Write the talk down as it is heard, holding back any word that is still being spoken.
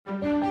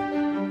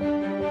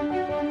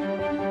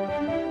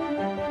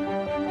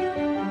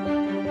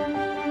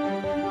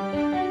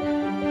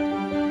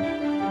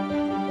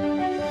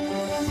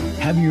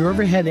Have you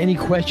ever had any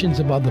questions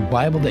about the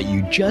Bible that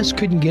you just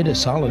couldn't get a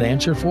solid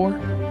answer for?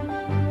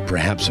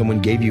 Perhaps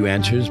someone gave you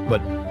answers,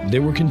 but they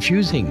were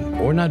confusing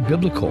or not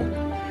biblical.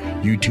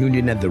 You tuned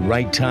in at the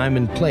right time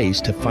and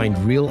place to find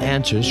real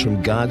answers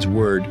from God's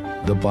Word,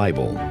 the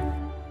Bible.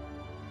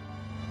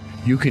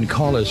 You can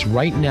call us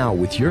right now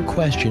with your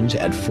questions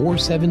at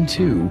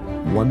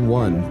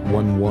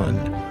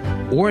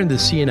 472-1111 or in the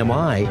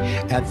CNMI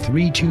at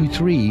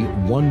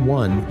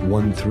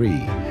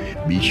 323-1113.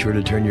 Be sure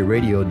to turn your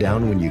radio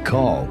down when you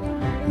call.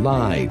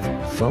 Live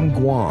from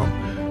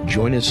Guam,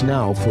 join us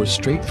now for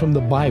Straight from the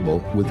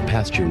Bible with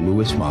Pastor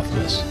Louis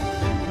Moffness.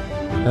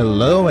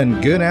 Hello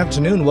and good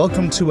afternoon.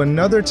 Welcome to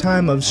another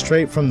time of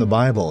Straight from the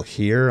Bible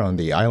here on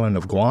the island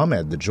of Guam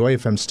at the Joy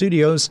FM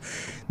studios.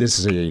 This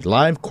is a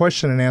live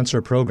question and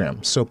answer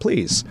program, so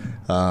please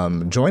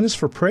join us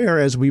for prayer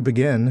as we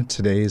begin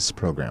today's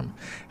program.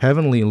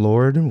 Heavenly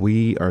Lord,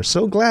 we are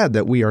so glad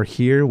that we are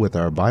here with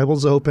our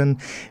Bibles open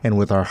and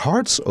with our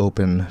hearts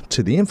open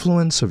to the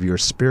influence of your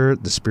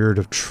Spirit, the Spirit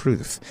of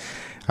truth.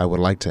 I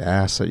would like to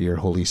ask that your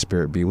Holy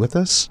Spirit be with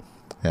us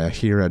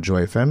here at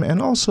Joy FM,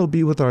 and also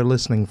be with our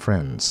listening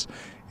friends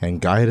and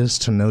guide us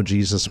to know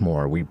Jesus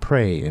more. We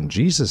pray in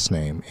Jesus'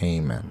 name,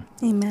 amen.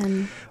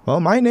 Amen. Well,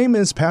 my name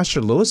is Pastor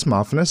Louis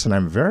Moffness, and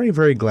I'm very,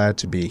 very glad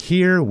to be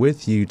here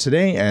with you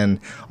today. And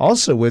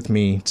also with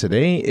me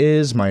today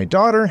is my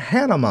daughter,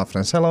 Hannah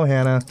Moffness. Hello,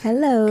 Hannah.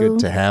 Hello. Good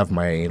to have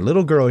my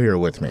little girl here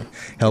with me,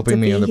 helping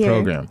me on the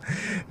program.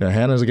 Now,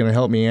 Hannah's going to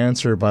help me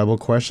answer Bible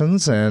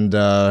questions, and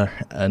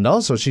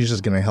also she's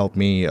just going to help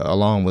me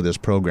along with this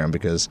program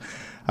because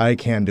I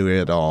can't do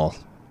it all.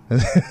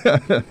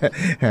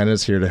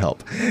 Hannah's here to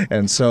help.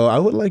 And so I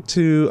would like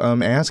to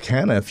ask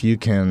Hannah if you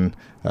can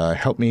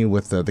help me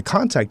with the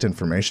contact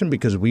information,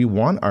 because we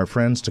want our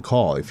friends to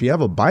call. If you have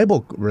a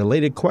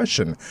Bible-related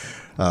question,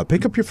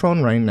 pick up your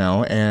phone right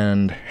now,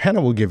 and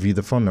Hannah will give you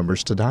the phone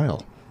numbers to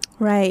dial.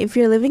 Right. If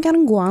you're living out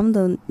in Guam,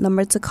 the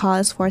number to call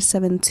is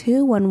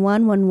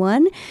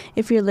 472-1111.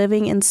 If you're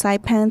living in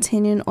Saipan,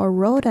 Tinian, or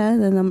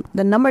Rota,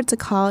 the number to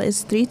call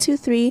is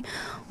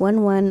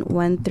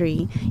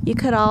 323-1113. You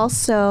could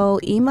also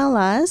email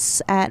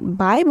us at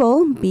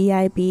Bible,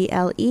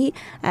 Bible,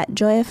 at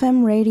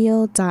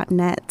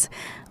joyfmradio.net.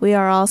 We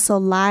are also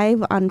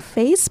live on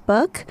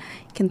Facebook.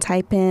 You can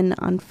type in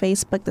on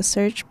Facebook the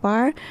search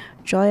bar,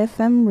 Joy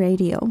FM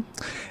Radio.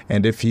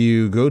 And if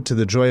you go to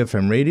the Joy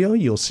FM Radio,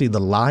 you'll see the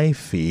live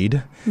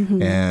feed.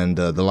 Mm-hmm. And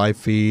the live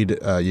feed,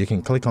 you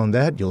can click on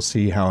that. You'll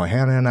see how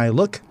Hannah and I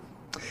look.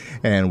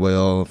 And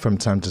we'll, from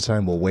time to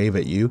time, we'll wave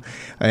at you.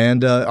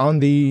 And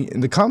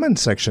in the comment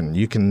section,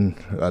 you can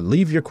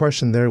leave your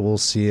question there. We'll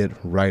see it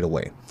right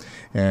away.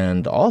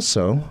 And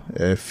also,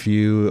 if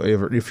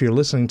you're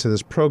listening to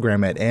this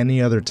program at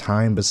any other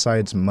time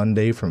besides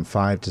Monday from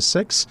 5 to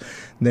 6,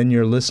 then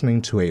you're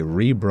listening to a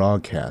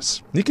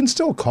rebroadcast. You can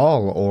still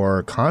call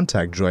or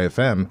contact Joy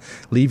FM,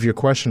 leave your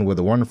question with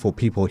the wonderful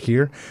people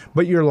here,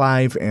 but your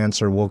live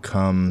answer will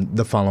come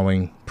the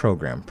following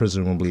program,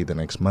 presumably the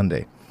next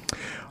Monday.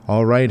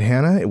 All right,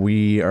 Hannah,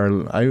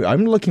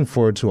 I'm looking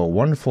forward to a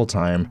wonderful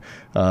time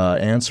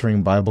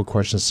answering Bible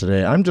questions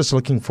today. I'm just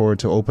looking forward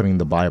to opening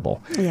the Bible.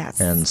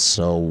 Yes. And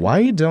so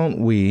why don't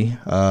we,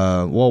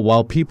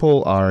 while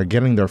people are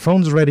getting their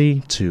phones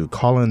ready to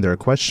call in their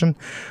question,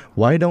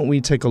 why don't we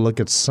take a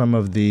look at some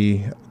of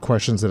the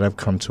questions that have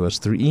come to us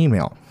through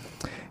email?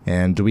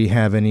 And do we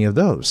have any of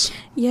those?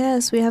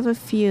 Yes, we have a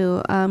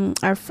few.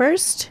 Our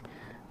first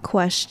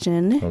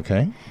question.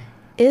 Okay.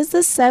 Is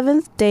the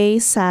seventh-day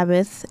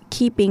Sabbath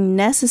keeping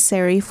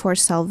necessary for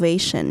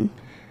salvation?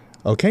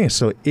 Okay,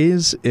 so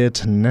is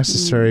it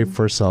necessary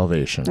for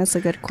salvation? That's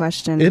a good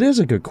question. It is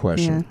a good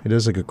question. Yeah. It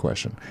is a good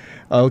question.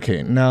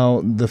 Okay,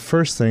 now the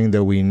first thing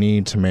that we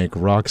need to make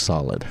rock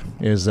solid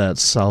is that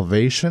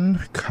salvation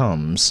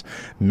comes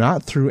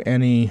not through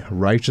any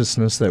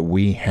righteousness that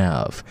we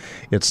have.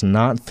 It's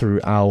not through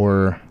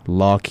our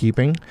law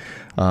keeping.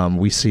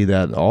 We see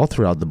that all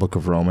throughout the book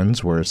of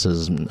Romans, where it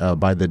says,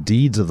 by the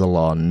deeds of the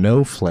law,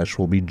 no flesh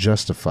will be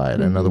justified.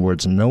 Mm-hmm. In other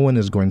words, no one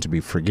is going to be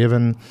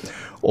forgiven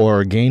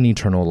or gain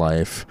eternal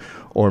life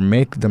or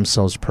make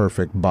themselves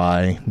perfect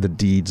by the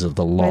deeds of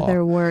the law. By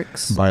their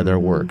works. By their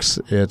works.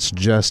 It's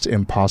just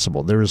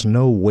impossible. There is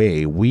no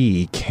way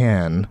we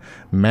can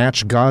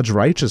match God's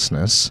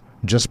righteousness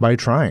just by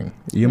trying.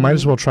 You might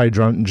as well try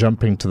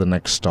jumping to the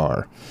next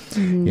star.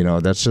 Mm-hmm. You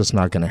know, that's just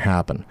not going to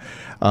happen.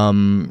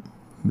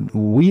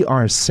 We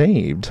are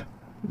saved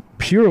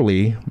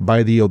purely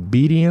by the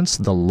obedience,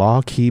 the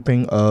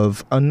law-keeping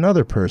of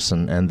another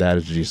person, and that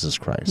is Jesus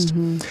Christ.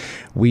 Mm-hmm.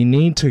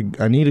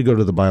 I need to go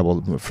to the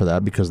Bible for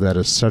that, because that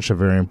is such a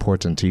very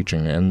important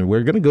teaching. And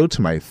we're going to go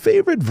to my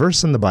favorite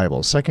verse in the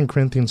Bible, 2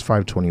 Corinthians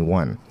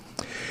 5:21.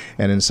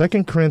 And in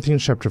 2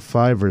 Corinthians chapter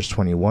 5, verse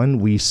 21,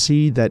 we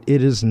see that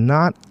it is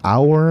not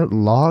our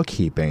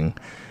law-keeping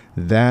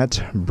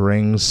that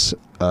brings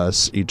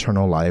us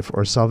eternal life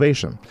or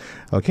salvation.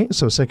 Okay,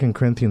 so 2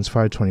 Corinthians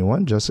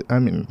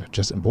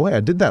 5:21, boy, I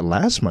did that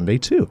last Monday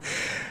too.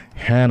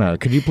 Hannah,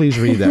 could you please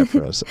read that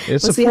for us?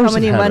 It's We'll see how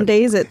many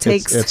Mondays it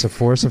takes. It's a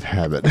force of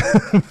habit.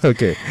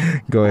 Okay,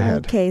 go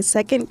ahead. Okay,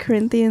 2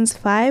 Corinthians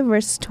 5,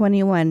 verse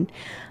 21.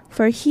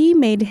 For he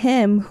made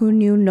him who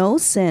knew no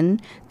sin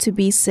to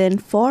be sin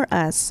for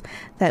us,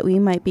 that we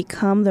might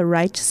become the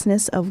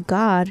righteousness of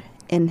God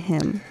in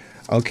him.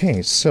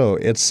 Okay, so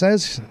it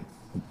says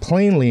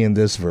plainly in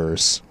this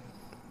verse,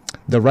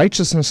 the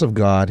righteousness of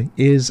God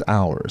is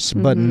ours,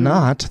 but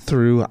not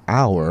through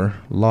our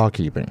law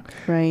keeping.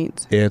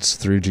 Right. It's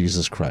through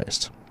Jesus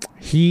Christ.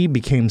 He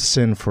became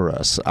sin for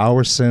us.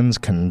 Our sins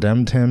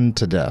condemned him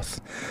to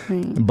death.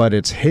 Right. But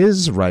it's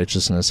his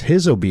righteousness,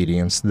 his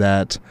obedience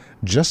that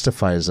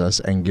justifies us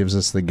and gives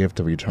us the gift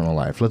of eternal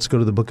life. Let's go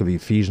to the book of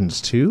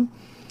Ephesians 2.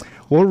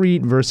 We'll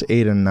read verse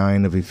 8 and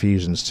 9 of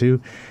Ephesians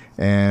 2,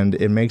 and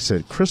it makes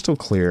it crystal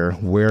clear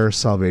where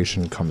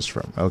salvation comes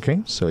from.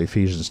 Okay, so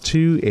Ephesians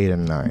 2, 8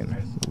 and 9.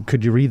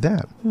 Could you read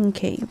that?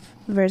 Okay,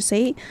 verse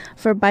 8.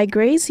 For by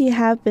grace ye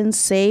have been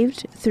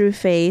saved through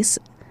faith,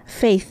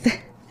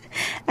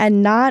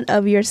 and not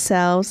of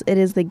yourselves, it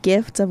is the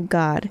gift of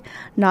God,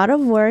 not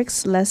of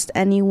works, lest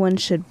anyone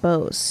should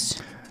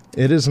boast.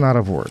 It is not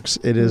of works.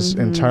 It is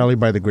entirely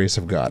by the grace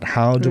of God.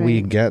 How do we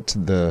Right. get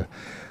the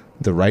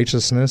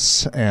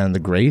righteousness and the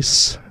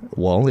grace?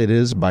 Well, it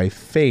is by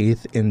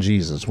faith in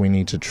Jesus. We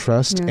need to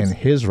trust in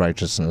his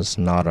righteousness,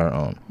 not our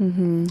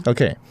own.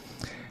 Okay,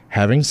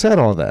 having said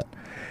all that,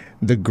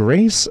 the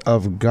grace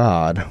of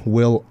God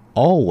will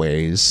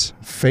always,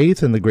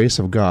 faith in the grace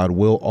of God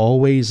will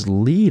always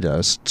lead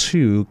us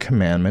to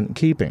commandment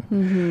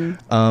keeping.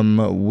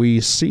 We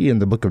see in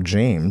the book of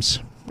James,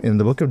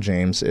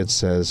 it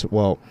says,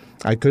 well,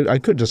 I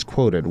could just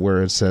quote it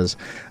where it says,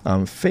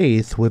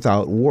 faith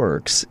without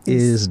works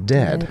is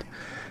dead.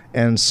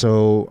 And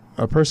so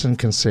a person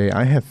can say,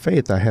 I have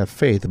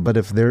faith, but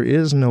if there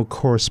is no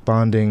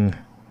corresponding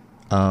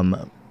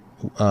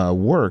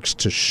works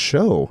to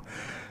show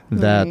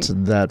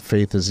that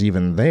faith is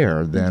even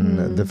there,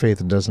 then the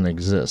faith doesn't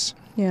exist.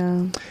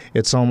 Yeah.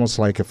 It's almost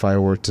like if I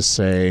were to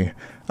say,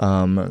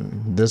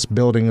 this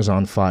building is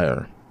on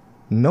fire.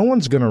 No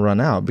one's going to run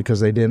out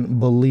because they didn't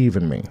believe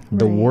in me.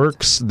 Their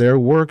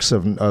works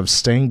of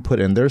staying put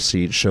in their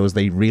seat shows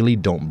they really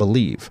don't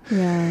believe.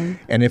 Yeah.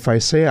 And if I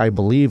say I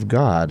believe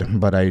God,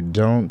 but I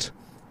don't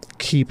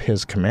keep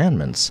his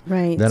commandments,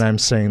 Right. then I'm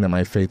saying that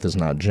my faith is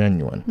not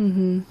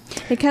genuine.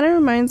 It kind of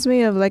reminds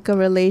me of like a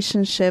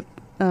relationship.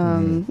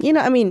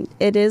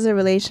 It is a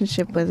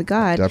relationship with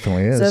God.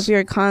 Definitely is. So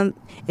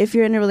if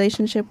you're in a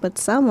relationship with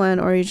someone,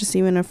 or you're just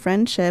even a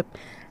friendship,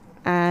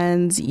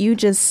 and you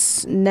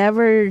just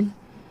never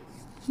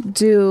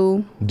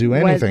do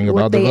anything what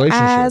about the they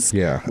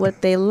relationship. ask,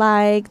 what they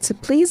like to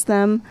please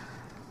them,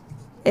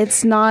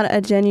 it's not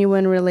a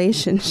genuine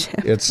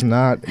relationship. It's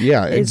not.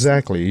 Yeah,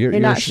 exactly. You're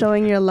not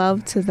showing your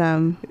love to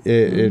them.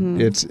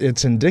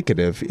 It's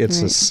indicative.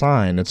 It's a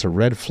sign. It's a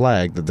red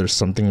flag that there's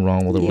something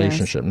wrong with the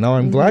relationship. Now,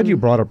 I'm glad you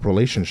brought up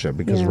relationship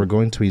because we're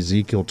going to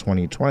Ezekiel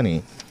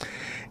 20:20,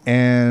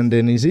 and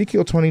in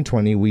Ezekiel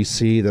 20:20 we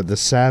see that the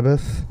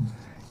Sabbath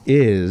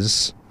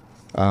is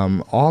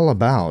all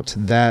about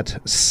that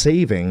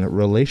saving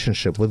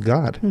relationship with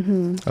God.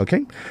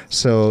 Okay,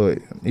 so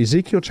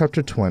Ezekiel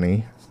chapter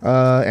 20.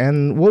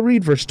 And we'll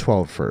read verse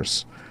 12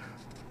 first.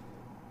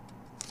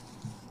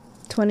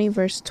 20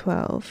 verse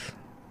 12.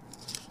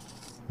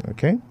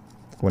 Okay,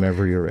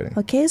 whenever you're ready.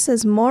 Okay, it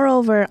says,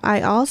 moreover,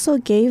 I also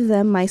gave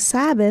them my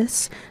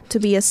Sabbaths to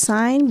be a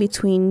sign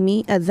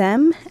between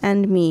them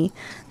and me,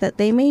 that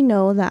they may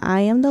know that I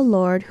am the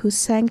Lord who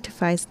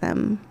sanctifies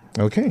them.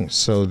 Okay,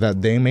 so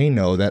that they may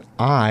know that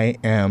I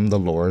am the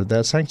Lord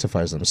that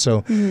sanctifies them.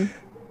 So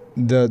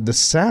the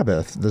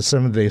Sabbath, the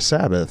seventh-day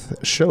Sabbath,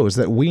 shows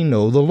that we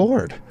know the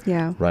Lord.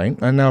 Yeah. Right?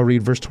 And now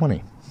read verse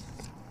 20.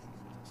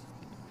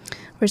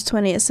 Verse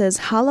 20, it says,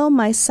 hallow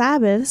my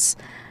Sabbaths,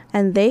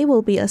 and they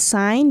will be a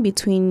sign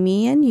between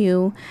me and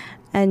you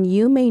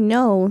may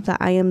know that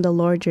I am the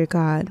Lord your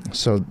God.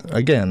 So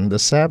again, the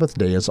Sabbath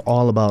day is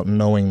all about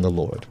knowing the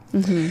Lord.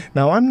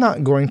 Now, I'm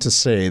not going to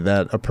say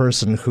that a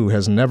person who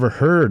has never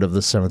heard of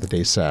the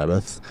seventh-day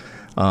Sabbath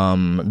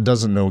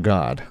doesn't know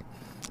God.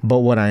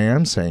 But what I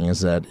am saying is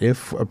that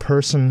if a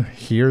person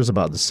hears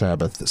about the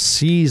Sabbath,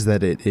 sees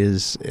that it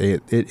is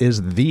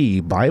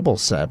the Bible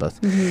Sabbath,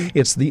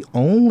 it's the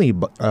only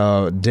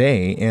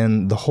day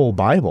in the whole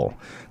Bible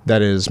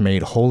that is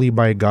made holy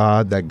by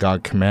God, that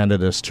God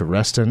commanded us to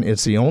rest in.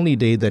 It's the only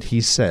day that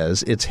he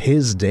says it's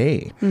his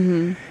day.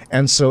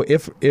 And so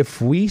if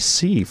we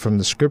see from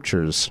the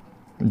scriptures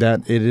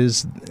that it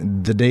is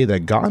the day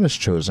that God has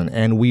chosen,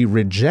 and we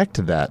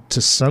reject that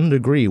to some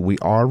degree, we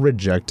are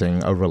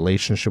rejecting a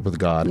relationship with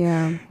God.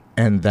 Yeah.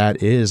 And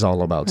that is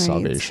all about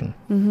salvation.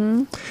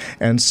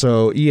 And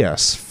so,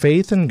 yes,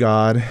 faith in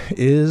God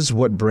is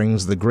what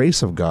brings the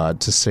grace of God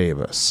to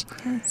save us.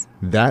 Yes.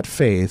 That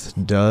faith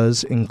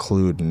does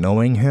include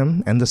knowing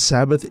him, and the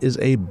Sabbath is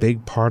a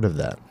big part of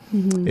that.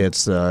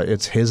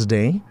 It's his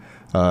day.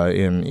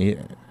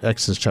 in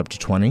Exodus chapter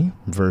 20,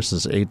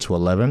 verses 8 to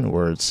 11,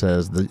 where it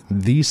says,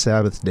 the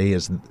seventh day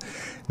is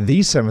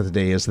the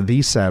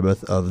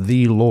Sabbath of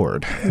the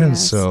Lord. Yes. And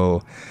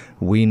so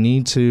we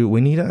need to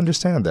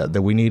understand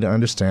that we need to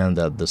understand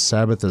that the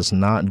Sabbath is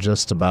not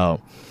just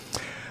about,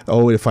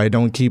 oh, if I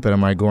don't keep it,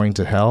 am I going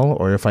to hell?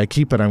 Or if I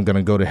keep it, I'm going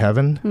to go to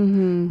heaven?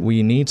 Mm-hmm.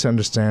 We need to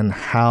understand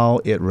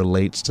how it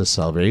relates to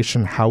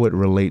salvation, how it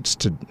relates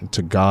to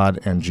God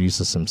and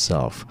Jesus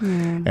himself.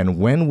 Yeah. And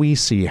when we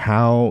see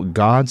how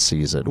God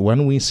sees it,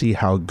 when we see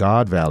how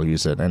God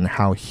values it, and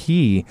how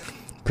he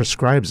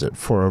prescribes it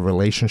for a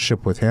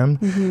relationship with him,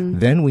 mm-hmm.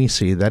 then we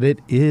see that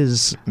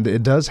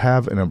it does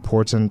have an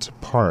important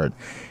part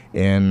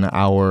in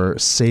our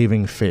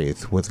saving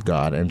faith with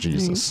God and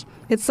Jesus. Right.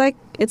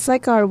 It's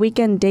like our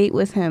weekend date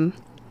with him.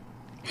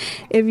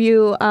 If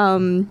you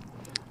plan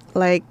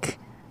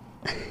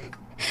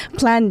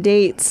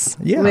dates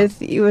with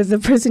the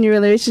person you're in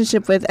a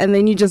relationship with, and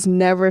then you just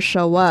never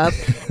show up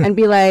and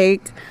be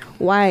like,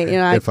 why?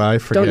 If I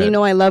forget, don't you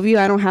know I love you?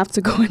 I don't have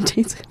to go on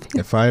dates with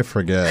you. If I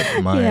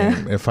forget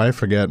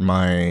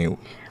my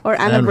or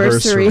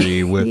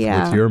anniversary with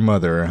your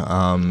mother,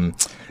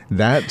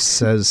 that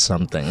says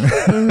something.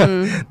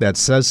 Mm-hmm. That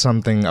says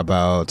something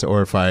about,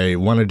 or if I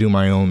want to do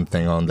my own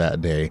thing on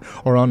that day,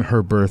 or on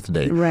her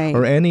birthday, right.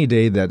 or any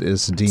day that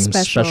is deemed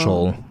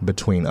special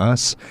between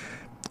us.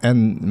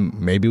 And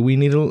maybe we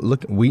need to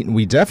look.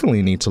 We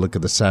definitely need to look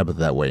at the Sabbath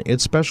that way.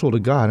 It's special to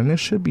God, and it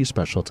should be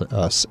special to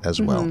us as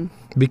mm-hmm. well,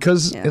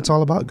 because it's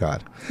all about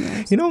God.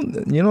 Yes. You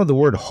know the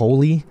word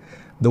holy.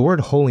 The word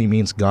holy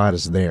means God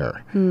is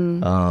there.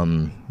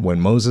 Mm. When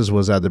Moses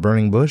was at the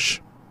burning bush,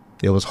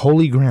 it was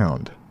holy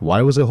ground.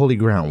 Why was it holy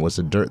ground? Was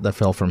it dirt that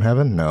fell from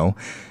heaven? No.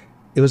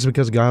 It was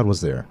because God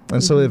was there. And mm-hmm.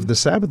 so if the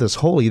Sabbath is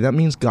holy, that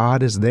means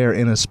God is there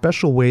in a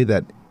special way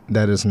that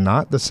is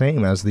not the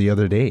same as the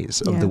other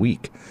days of the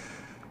week.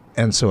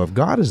 And so if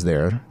God is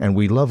there and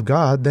we love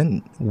God,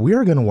 then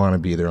we're going to want to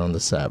be there on the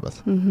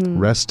Sabbath, mm-hmm.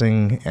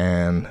 resting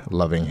and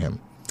loving him.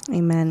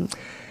 Amen.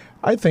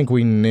 I think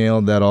we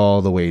nailed that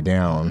all the way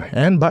down.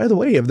 And by the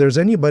way, if there's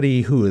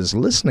anybody who is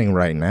listening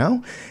right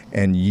now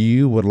and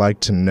you would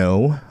like to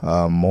know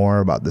more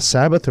about the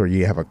Sabbath, or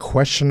you have a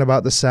question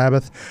about the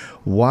Sabbath,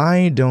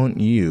 why don't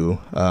you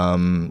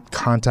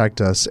contact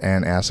us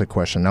and ask a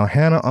question? Now,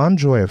 Hannah, on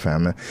Joy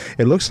FM,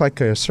 it looks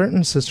like a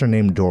certain sister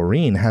named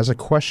Doreen has a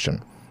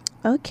question.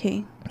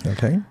 Okay.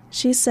 Okay.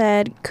 She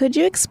said, could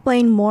you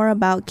explain more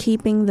about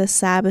keeping the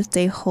Sabbath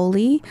day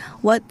holy?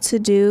 What to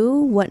do,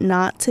 what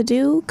not to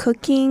do,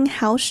 cooking,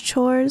 house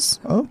chores?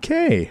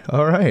 Okay.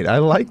 All right. I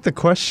like the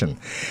question.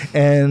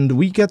 And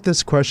I get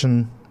this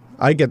question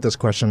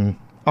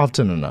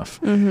often enough.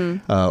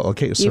 Mm-hmm.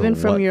 Okay. So even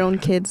from your own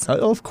kids?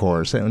 Of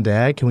course.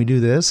 Dad, can we do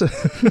this?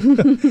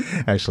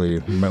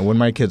 Actually, when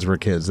my kids were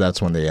kids,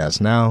 that's when they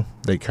asked. Now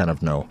they kind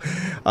of know.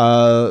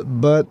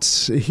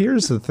 But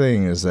here's the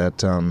thing is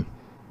that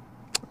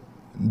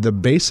the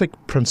basic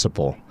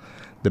principle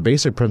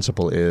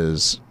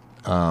is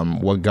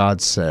what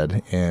God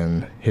said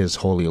in his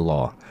holy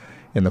law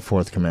in the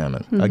fourth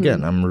commandment. Mm-hmm.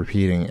 Again, I'm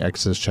repeating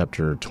Exodus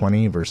chapter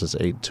 20, verses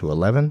 8 to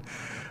 11,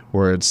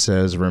 where it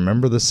says,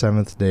 remember the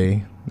Sabbath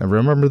day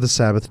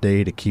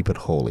to keep it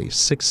holy.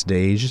 6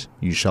 days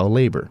you shall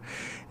labor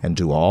and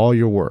do all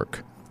your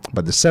work.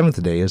 But the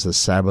seventh day is the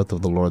Sabbath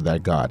of the Lord thy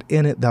God.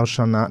 In it thou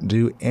shalt not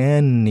do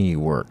any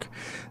work.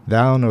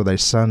 Thou, nor thy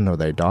son, nor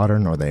thy daughter,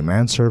 nor thy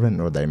manservant,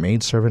 nor thy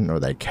maidservant,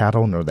 nor thy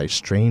cattle, nor thy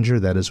stranger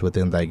that is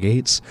within thy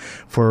gates.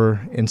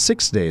 For in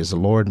 6 days the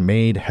Lord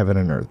made heaven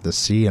and earth, the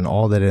sea, and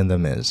all that in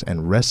them is,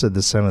 and rested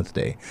the seventh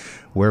day.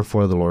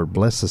 Wherefore the Lord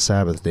blessed the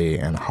Sabbath day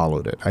and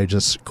hallowed it. I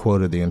just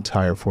quoted the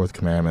entire fourth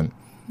commandment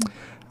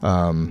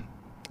in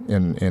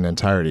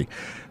entirety.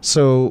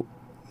 So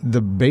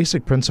the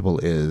basic principle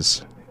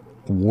is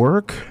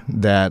work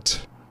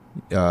that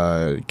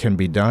can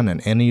be done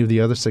in any of the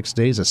other 6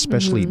 days,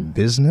 especially mm-hmm.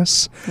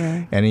 business,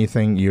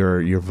 anything,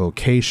 your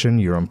vocation,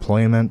 your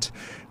employment,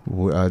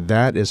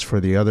 that is for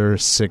the other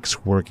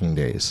 6 working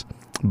days.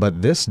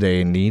 But this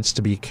day needs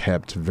to be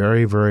kept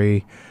very,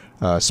 very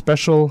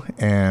special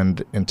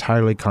and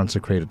entirely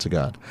consecrated to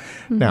God.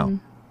 Mm-hmm. Now,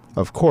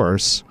 of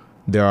course,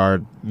 there are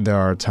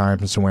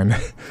times when,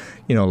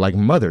 like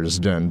mothers,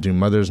 do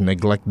mothers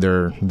neglect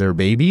their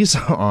babies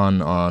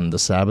on the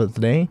Sabbath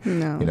day?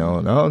 No.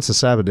 No, it's a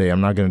Sabbath day.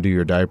 I'm not going to do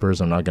your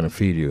diapers. I'm not going to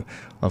feed you.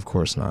 Of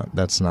course not.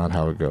 That's not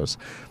how it goes.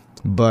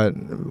 But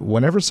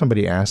whenever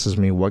somebody asks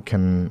me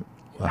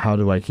how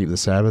do I keep the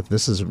Sabbath?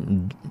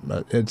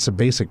 It's a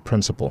basic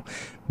principle.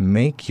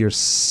 Make the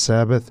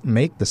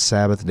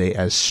Sabbath day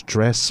as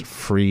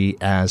stress-free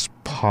as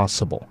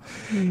possible.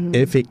 Mm-hmm.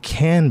 If it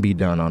can be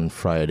done on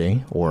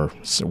Friday, or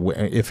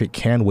if it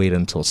can wait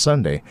until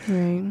Sunday,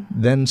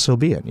 then so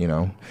be it,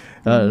 Mm-hmm.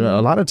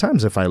 A lot of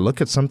times if I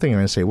look at something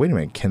and I say, wait a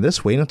minute, can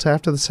this wait until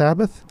after the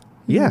Sabbath?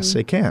 Mm-hmm. Yes,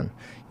 it can.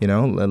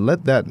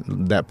 Let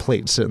that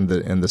plate sit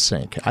in the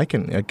sink.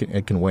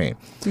 It can wait.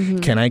 Mm-hmm.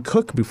 Can I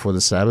cook before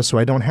the Sabbath so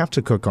I don't have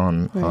to cook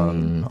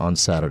on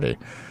Saturday?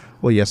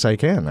 Well, yes, I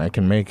can. I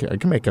can make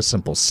a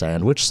simple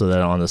sandwich so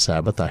that on the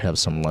Sabbath I have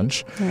some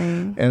lunch.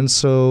 Right. And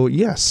so,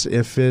 yes,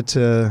 if it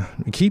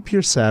keep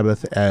your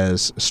Sabbath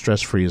as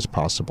stress-free as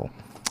possible.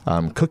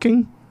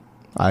 Cooking,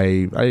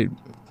 I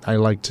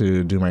like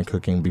to do my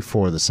cooking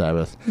before the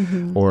Sabbath,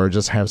 or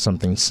just have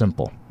something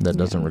simple that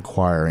doesn't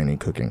require any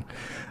cooking.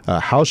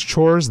 House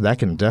chores, that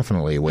can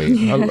definitely wait.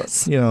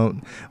 Yes.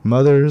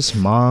 Mothers,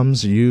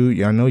 moms, I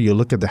know you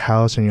look at the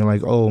house and you're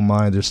like, oh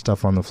my, there's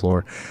stuff on the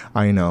floor.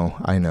 I know.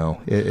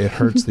 It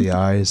hurts the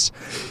eyes.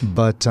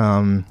 But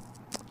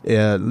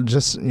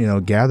just,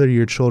 gather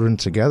your children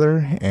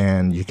together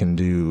and you can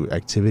do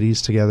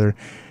activities together.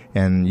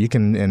 And you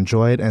can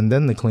enjoy it, and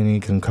then the cleaning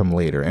can come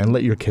later, and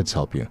let your kids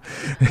help you.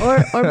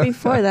 Or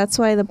before. That's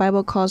why the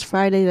Bible calls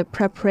Friday the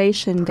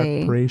preparation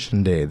day.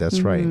 Preparation day,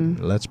 that's right.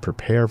 Let's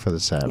prepare for the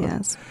Sabbath.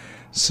 Yes.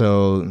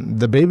 So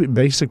the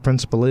basic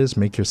principle is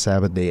make your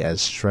Sabbath day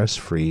as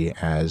stress-free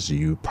as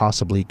you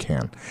possibly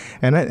can.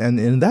 And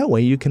in that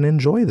way, you can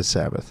enjoy the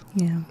Sabbath.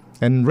 Yeah.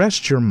 And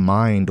rest your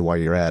mind while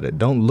you're at it.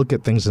 Don't look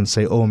at things and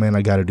say, oh, man,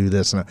 I got to do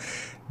this. And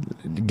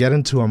get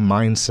into a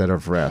mindset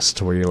of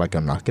rest where you're like,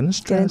 I'm not going to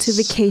stress. Get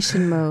into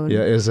vacation mode.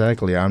 Yeah,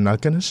 exactly. I'm not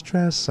going to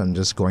stress. I'm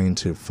just going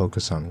to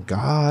focus on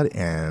God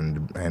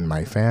and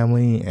my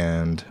family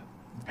and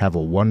have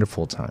a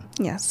wonderful time.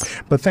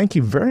 Yes. But thank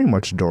you very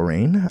much,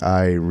 Doreen.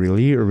 I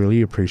really,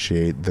 really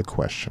appreciate the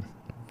question.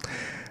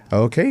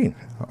 Okay.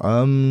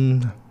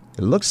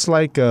 It looks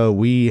like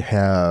we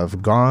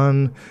have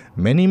gone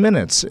many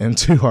minutes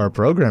into our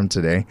program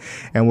today,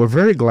 and we're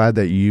very glad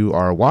that you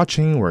are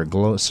watching.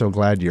 We're so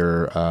glad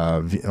you're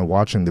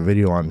watching the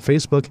video on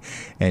Facebook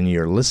and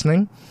you're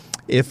listening.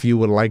 If you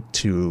would like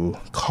to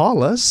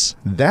call us,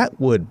 that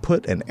would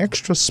put an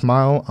extra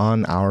smile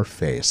on our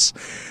face.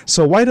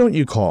 So why don't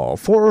you call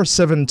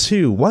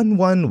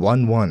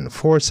 472-1111,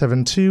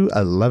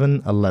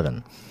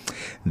 472-1111.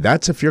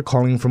 That's if you're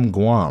calling from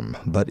Guam.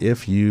 But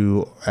if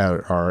you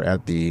are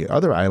at the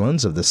other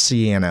islands of the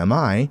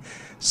CNMI,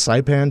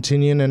 Saipan,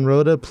 Tinian, and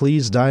Rota,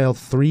 please dial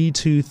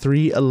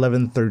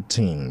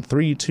 323-1113,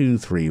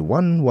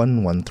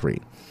 323-1113.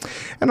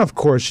 And of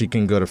course, you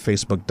can go to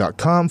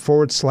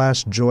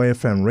facebook.com/Joy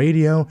FM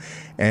Radio,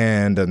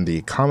 and in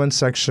the comment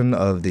section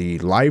of the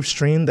live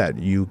stream that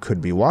you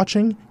could be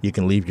watching, you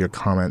can leave your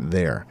comment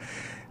there.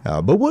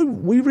 But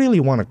we really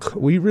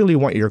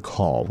want your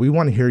call. We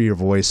want to hear your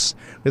voice.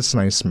 It's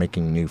nice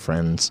making new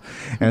friends,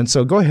 and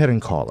so go ahead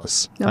and call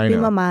us. Don't be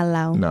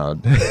mamalaw. No,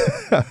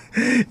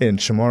 in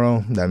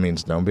Chamorro, that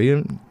means don't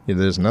be.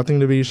 There's nothing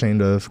to be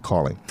ashamed of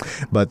calling.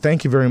 But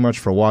thank you very much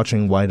for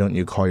watching. Why don't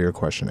you call your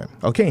question in?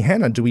 Okay,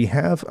 Hannah, do we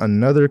have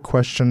another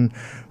question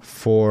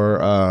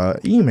for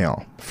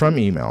email? From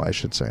email, I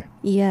should say.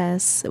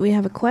 Yes, we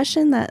have a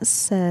question that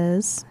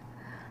says,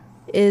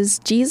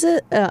 if Jesus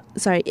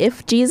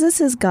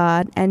is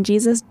God and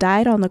Jesus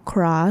died on the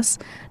cross,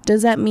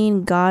 does that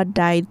mean God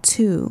died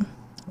too?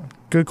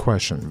 Good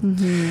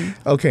question.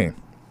 Okay.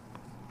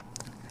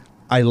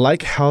 I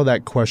like how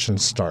that question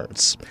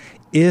starts.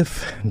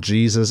 If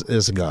Jesus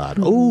is God.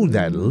 Oh,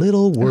 that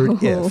little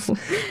word if.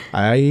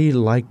 I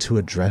like to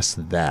address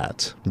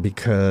that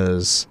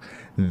because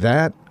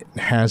that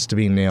has to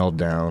be nailed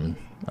down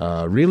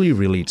really,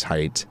 really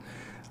tight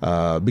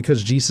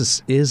because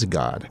Jesus is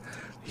God.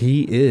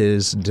 He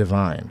is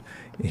divine.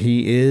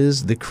 He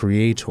is the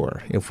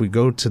creator. If we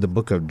go to the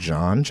book of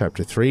John,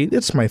 chapter 3,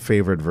 it's my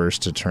favorite verse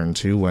to turn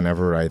to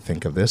whenever I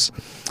think of this.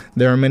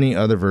 There are many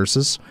other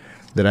verses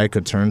that I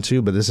could turn to,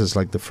 but this is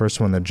like the first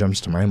one that jumps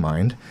to my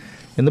mind.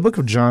 In the book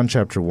of John,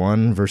 chapter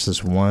 1,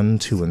 verses 1,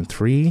 2, and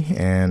 3,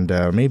 and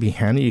maybe,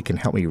 Hannah, you can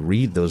help me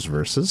read those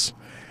verses,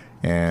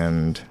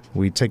 and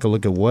we take a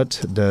look at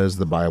what does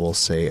the Bible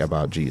say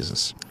about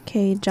Jesus.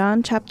 Okay,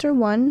 John chapter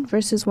 1,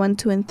 verses 1,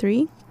 2, and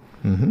 3.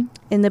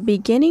 In the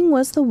beginning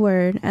was the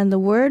Word, and the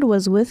Word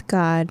was with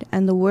God,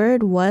 and the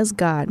Word was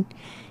God.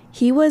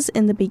 He was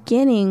in the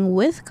beginning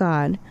with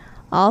God.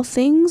 All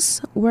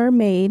things were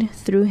made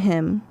through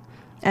him,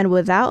 and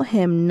without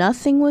him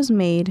nothing was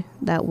made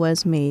that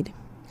was made.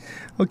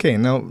 Okay,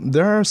 now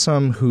there are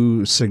some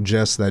who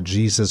suggest that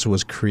Jesus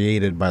was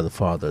created by the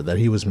Father, that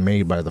he was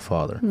made by the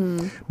Father.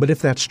 But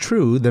if that's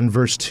true, then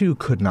verse 2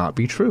 could not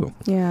be true.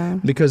 Yeah.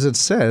 Because it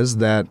says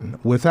that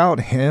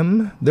without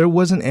him, there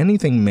wasn't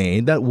anything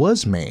made that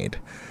was made.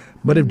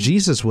 But if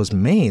Jesus was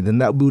made, then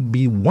that would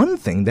be one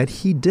thing that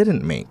he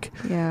didn't make.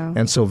 Yeah.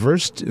 And so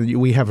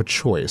we have a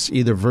choice.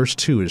 Either verse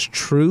 2 is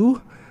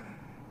true,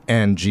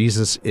 and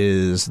Jesus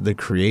is the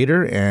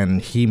creator,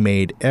 and he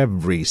made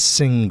every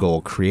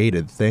single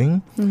created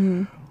thing.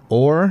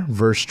 Or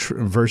verse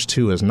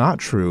 2 is not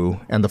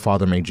true, and the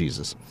Father made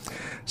Jesus.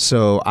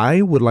 So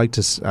we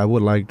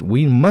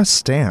must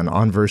stand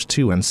on verse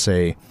 2 and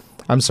say,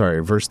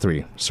 verse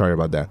 3. Sorry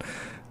about that.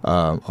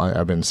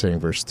 I've been saying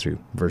verse 2.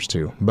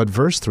 But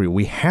verse 3,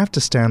 we have to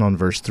stand on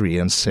verse 3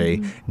 and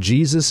say,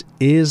 Jesus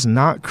is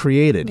not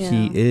created. Yeah.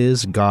 He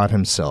is God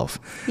himself.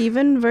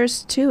 Even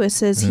verse 2, it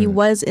says he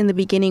was in the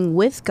beginning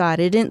with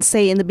God. It didn't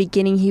say in the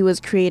beginning he was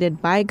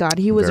created by God.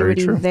 He was Very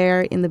already true.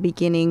 there in the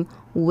beginning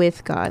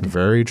with God.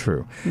 Very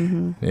true.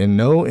 In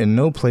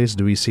no place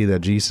do we see that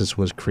Jesus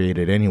was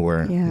created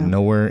anywhere. Yeah.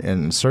 Nowhere,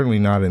 and certainly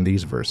not in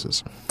these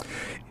verses.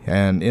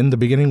 And in the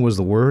beginning was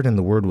the Word, and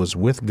the Word was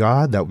with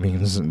God. That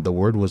means the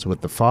Word was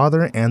with the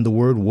Father, and the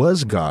Word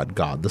was God,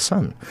 God the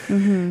Son.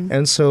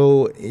 And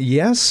so,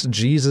 yes,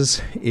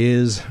 Jesus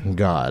is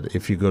God.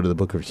 If you go to the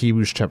book of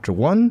Hebrews chapter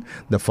 1,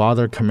 the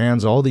Father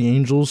commands all the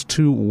angels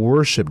to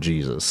worship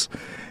Jesus.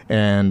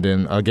 And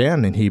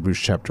again in Hebrews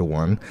chapter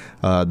 1,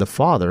 the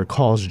Father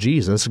calls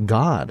Jesus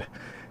God.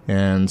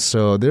 And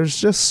so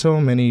there's just so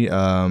many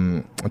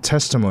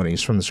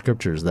testimonies from the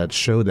Scriptures that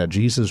show that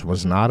Jesus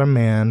was not a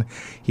man.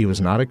 He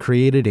was not a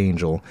created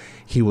angel.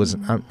 He was,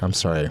 I'm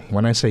sorry,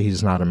 when I say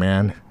he's not a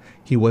man,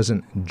 he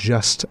wasn't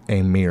just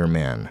a mere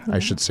man. I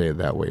should say it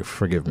that way.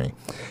 Forgive me.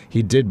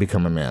 He did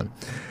become a man.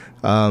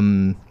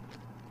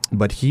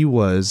 But he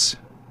was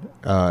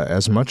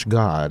as much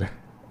God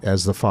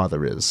as the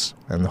Father is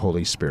and the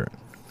Holy Spirit.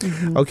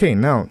 Okay,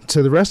 now,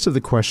 to the rest of the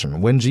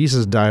question. When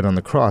Jesus died on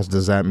the cross,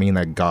 does that mean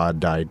that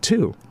God died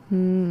too?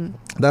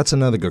 That's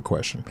another good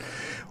question.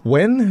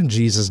 When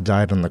Jesus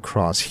died on the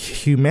cross,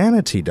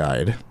 humanity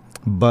died,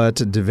 but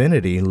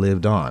divinity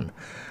lived on.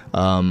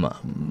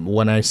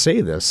 When I say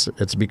this,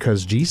 it's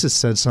because Jesus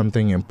said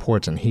something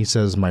important. He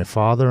says, my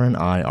Father and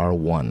I are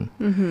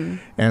one.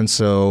 And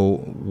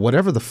so,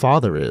 whatever the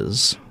Father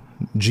is,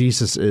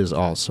 Jesus is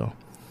also.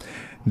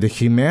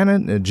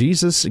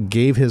 Jesus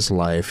gave his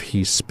life,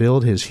 he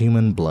spilled his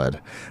human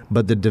blood,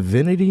 but the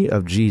divinity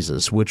of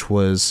Jesus, which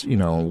was,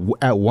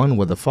 at one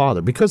with the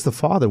Father, because the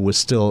Father was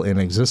still in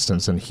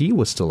existence and he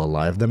was still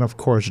alive, then of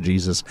course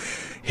Jesus,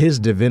 his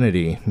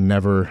divinity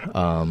never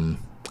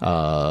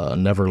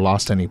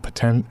lost any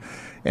potent,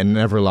 and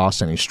never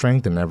lost any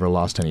strength, and never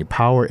lost any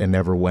power, and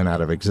never went out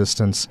of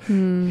existence.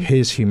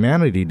 His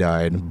humanity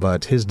died,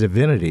 but his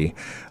divinity,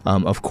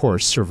 of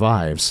course,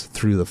 survives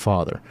through the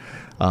Father.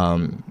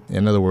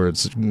 In other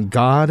words,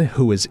 God,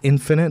 who is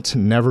infinite,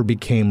 never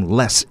became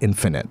less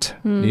infinite.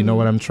 You know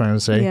what I'm trying to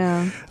say?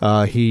 Yeah.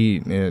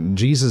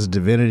 Jesus'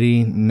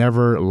 divinity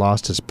never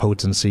lost his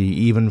potency,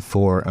 even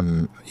for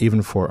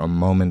a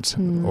moment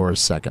or a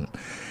second.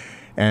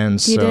 And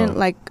he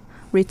didn't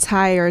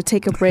retire,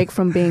 take a break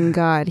from being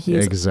God.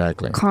 He's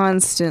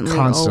constantly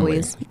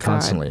always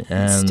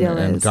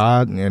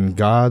God. And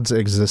God's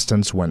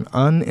existence went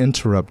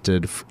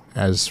uninterrupted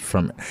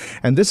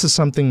and this is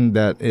something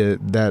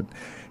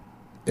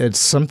it's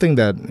something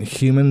that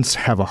humans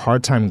have a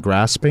hard time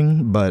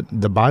grasping, but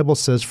the Bible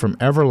says from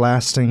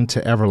everlasting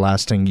to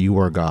everlasting you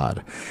are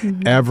God.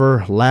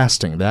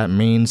 Everlasting, that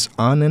means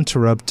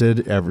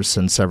uninterrupted ever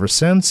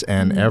since,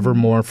 and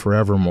evermore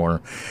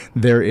forevermore.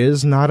 There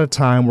is not a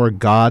time where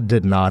God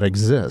did not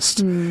exist.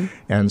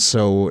 And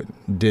so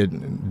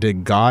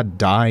did God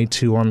die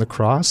too on the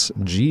cross?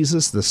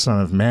 Jesus, the Son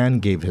of Man,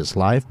 gave his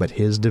life, but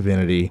his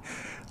divinity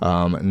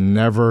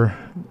never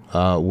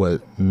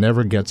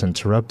gets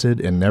interrupted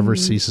and never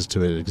ceases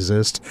to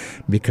exist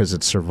because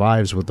it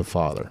survives with the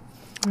Father.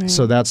 Right.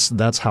 So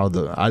that's how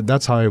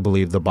I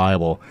believe the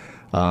Bible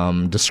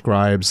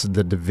describes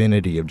the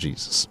divinity of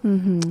Jesus.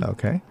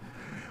 Okay.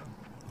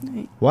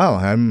 Right. Wow,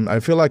 I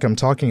feel like I'm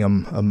talking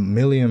a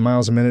million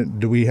miles a minute.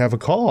 Do we have a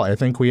call? I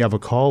think we have a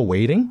call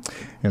waiting,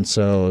 and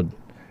so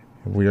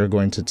we are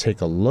going to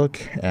take a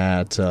look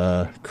at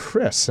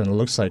Chris, and it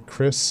looks like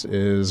Chris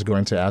is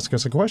going to ask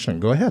us a question.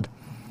 Go ahead.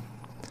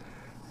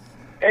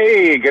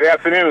 Hey, good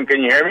afternoon.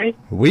 Can you hear me?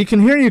 We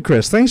can hear you,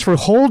 Chris. Thanks for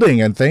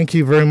holding, and thank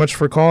you very much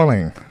for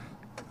calling.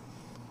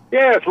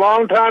 Yes,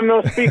 long time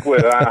no speak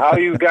with. How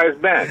you guys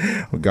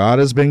been? Well, God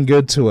has been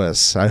good to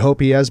us. I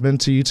hope he has been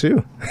to you,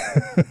 too.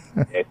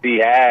 Yes, he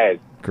has.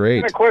 Great.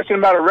 I have a question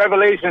about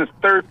Revelation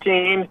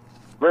 13,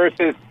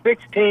 verses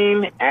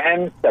 16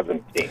 and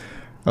 17.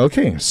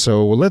 Okay,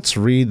 so let's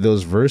read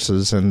those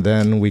verses, and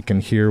then we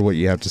can hear what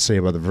you have to say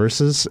about the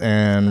verses.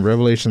 And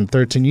Revelation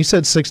 13, you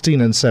said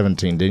 16 and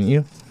 17, didn't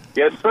you?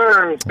 Yes,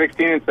 sir,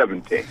 16 and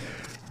 17.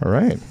 All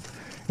right.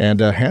 And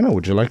Hannah,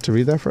 would you like to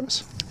read that for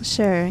us?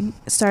 Sure.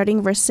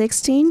 Starting verse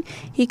 16,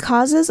 he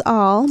causes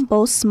all,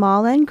 both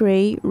small and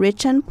great,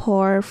 rich and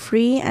poor,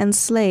 free and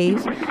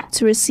slave,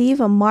 to receive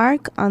a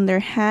mark on their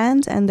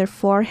hand and their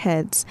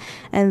foreheads,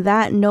 and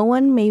that no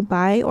one may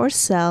buy or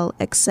sell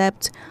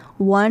except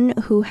one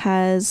who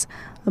has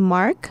the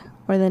mark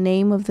or the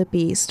name of the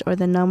beast or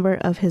the number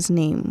of his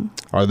name.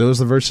 Are those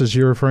the verses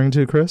you're referring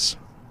to, Chris?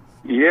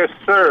 Yes,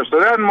 sir. So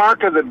that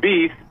mark of the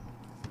beast,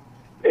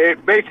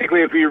 it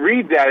basically, if you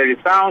read that, it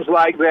sounds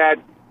like that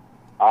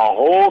a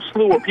whole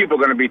slew of people are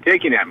going to be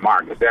taking that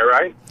mark. Is that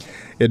right?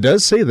 It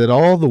does say that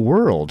all the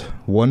world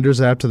wonders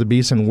after the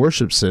beast and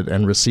worships it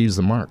and receives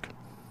the mark.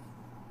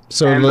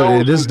 So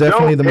it is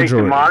definitely the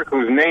majority. The mark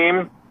whose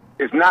name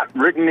is not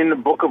written in the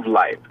book of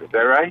life. Is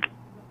that right?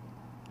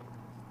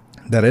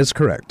 That is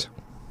correct.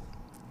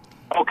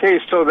 Okay,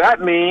 so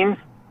that means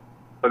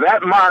for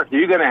that mark,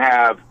 you're going to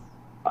have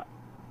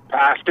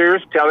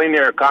pastors telling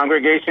their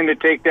congregation to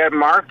take that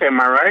mark.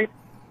 Am I right?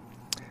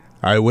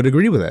 I would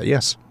agree with that,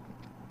 yes.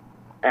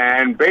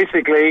 And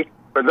basically,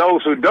 for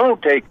those who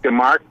don't take the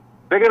mark,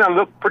 they're going to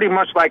look pretty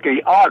much like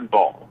the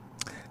oddball.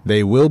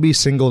 They will be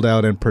singled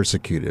out and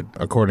persecuted,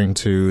 according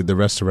to the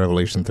rest of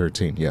Revelation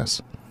 13,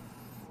 yes.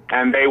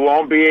 And they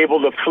won't be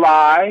able to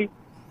fly,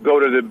 go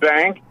to the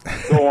bank,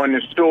 go in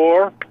the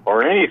store,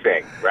 or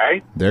anything,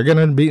 right? They're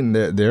gonna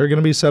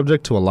be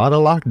subject to a lot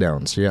of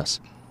lockdowns, yes.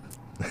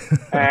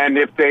 And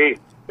if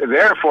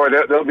therefore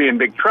they'll be in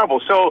big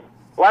trouble. So,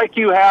 like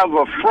you have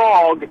a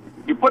frog,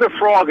 you put a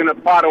frog in a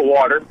pot of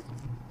water,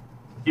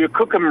 you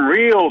cook him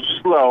real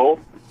slow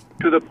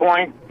to the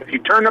point, if you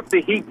turn up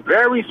the heat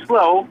very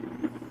slow,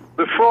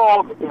 the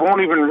frog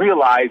won't even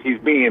realize he's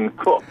being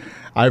cooked.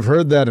 I've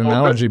heard that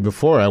analogy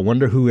before. I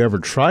wonder who ever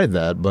tried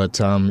that, but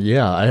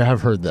yeah, I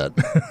have heard that.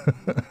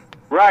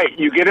 Right,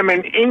 you get them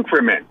in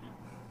increments.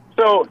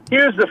 So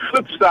here's the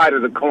flip side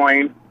of the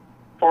coin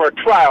for a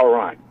trial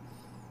run,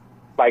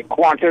 like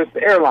Qantas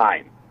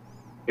Airlines.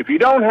 If you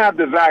don't have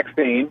the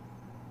vaccine,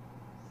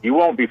 you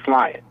won't be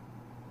flying.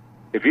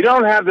 If you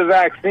don't have the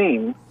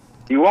vaccine,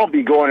 you won't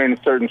be going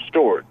in certain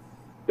stores.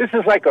 This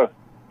is like a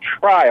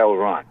trial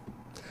run.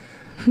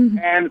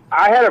 And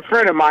I had a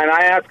friend of mine,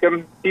 I asked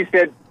him, he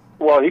said,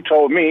 well, he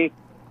told me,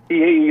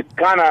 he's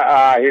kind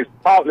of,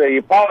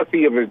 the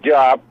policy of his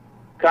job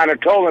kind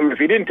of told him if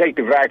he didn't take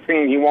the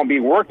vaccine, he won't be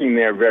working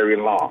there very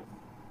long.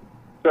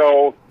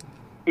 So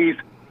he's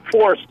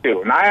forced to.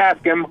 And I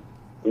asked him,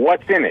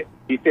 what's in it?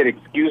 He said,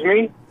 excuse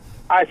me?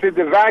 I said,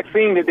 the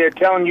vaccine that they're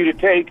telling you to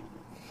take,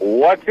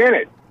 what's in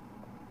it?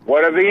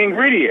 What are the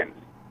ingredients?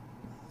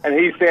 And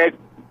he said,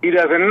 he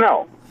doesn't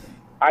know.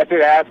 I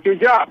said, ask your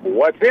job,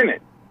 what's in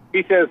it?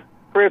 He says,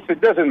 Chris,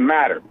 it doesn't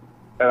matter.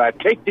 That I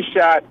take the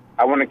shot,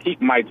 I want to keep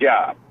my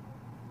job.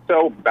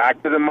 So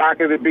back to the mark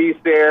of the beast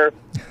there.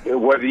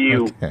 Whether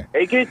you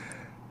take it,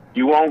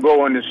 you won't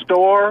go in the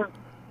store.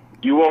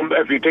 You won't.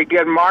 If you take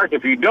that mark,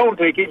 if you don't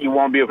take it, you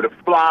won't be able to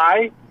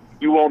fly.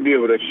 You won't be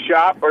able to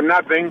shop or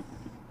nothing.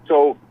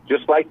 So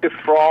just like the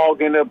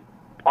frog in a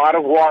pot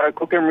of water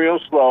cooking real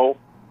slow,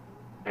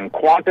 and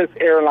Qantas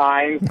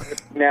Airlines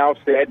now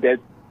said that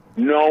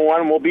no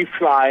one will be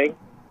flying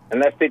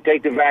unless they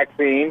take the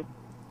vaccine.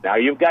 Now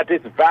you've got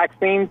this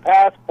vaccine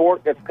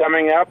passport that's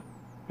coming up.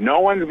 No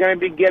one's going to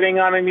be getting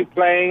on any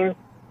plane,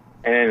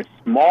 and in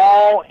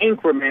small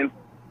increments,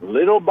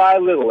 little by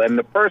little. And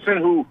the person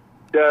who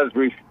does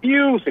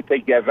refuse to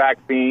take that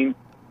vaccine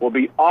will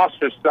be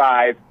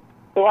ostracized.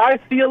 So I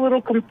see a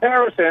little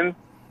comparison,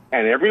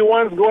 and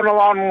everyone's going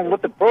along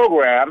with the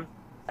program,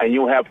 and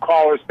you have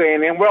callers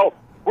saying, well,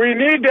 we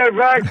need that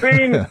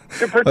vaccine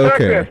to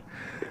protect us.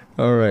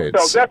 All right.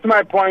 So that's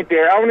my point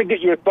there. I want to get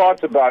your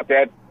thoughts about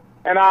that.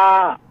 And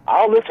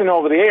I'll listen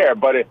over the air,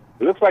 but it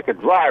looks like a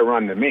dry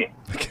run to me.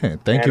 Okay,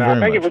 thank you very much.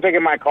 Thank you for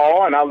taking my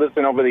call, and I'll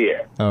listen over the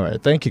air. All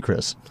right, thank you,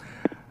 Chris.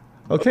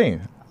 Okay,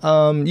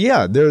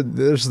 yeah,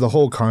 there's the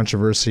whole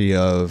controversy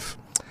of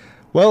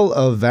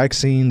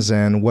vaccines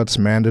and what's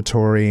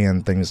mandatory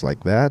and things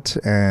like that.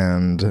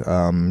 And,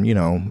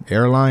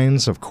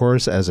 airlines, of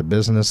course, as a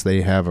business,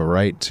 they have a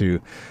right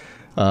to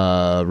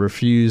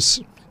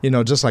refuse,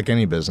 just like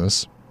any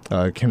business.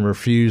 Can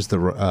refuse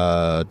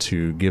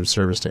to give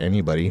service to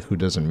anybody who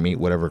doesn't meet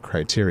whatever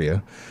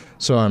criteria.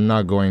 So I'm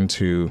not going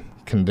to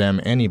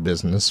condemn any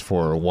business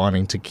for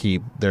wanting to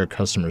keep their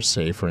customers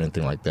safe or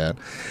anything like that.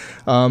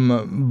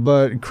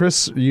 But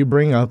Chris, you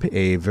bring up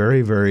a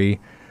very, very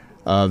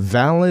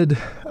valid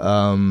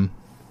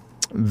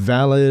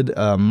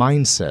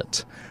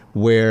mindset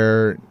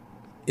where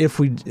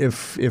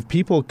if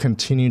people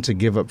continue to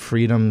give up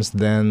freedoms,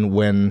 then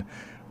when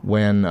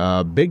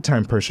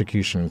big-time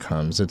persecution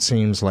comes, it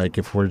seems like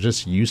if we're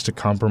just used to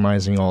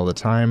compromising all the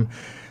time,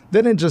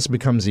 then it just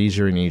becomes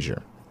easier and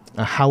easier.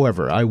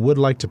 However, I would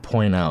like to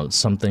point out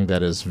something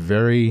that is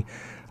very,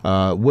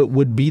 what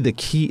would be the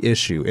key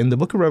issue. In the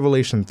book of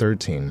Revelation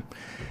 13,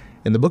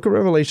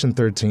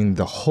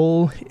 the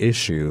whole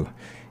issue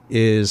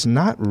is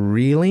not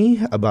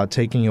really about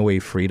taking away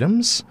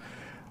freedoms.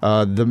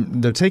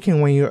 The taking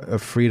away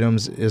of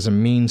freedoms is a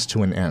means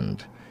to an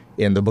end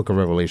in the book of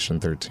Revelation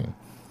 13.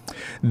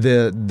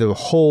 The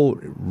whole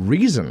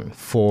reason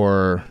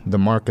for the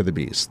mark of the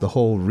beast, the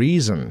whole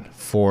reason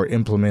for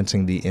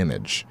implementing the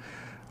image,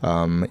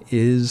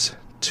 is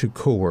to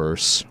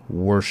coerce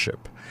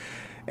worship.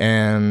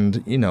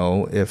 And,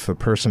 if a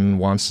person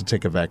wants to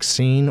take a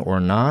vaccine or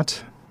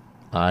not,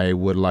 I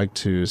would like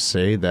to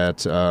say that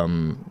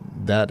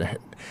that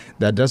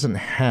doesn't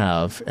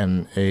have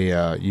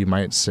you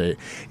might say,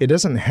 it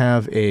doesn't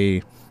have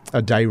a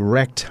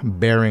direct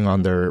bearing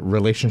on their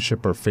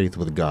relationship or faith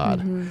with God.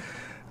 Mm-hmm.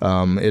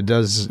 It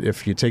does,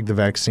 if you take the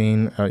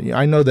vaccine.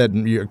 I know that,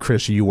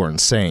 Chris, you weren't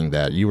saying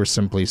that. You were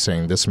simply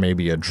saying this may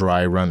be a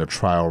dry run, a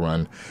trial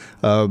run.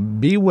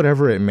 Be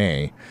whatever it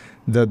may.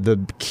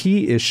 The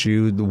key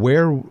issue,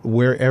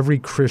 where every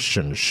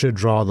Christian should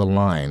draw the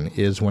line,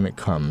 is when it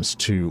comes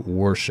to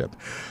worship.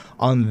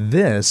 On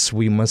this,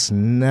 we must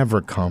never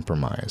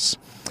compromise.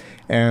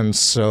 And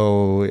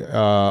so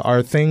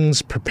are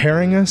things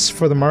preparing us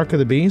for the mark of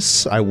the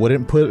beast? I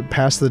wouldn't put it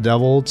past the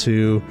devil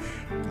to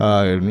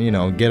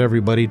get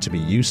everybody to be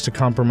used to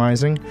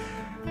compromising.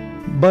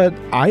 But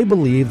I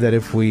believe that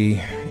if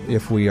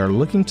if we are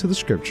looking to the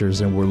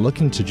Scriptures and we're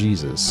looking to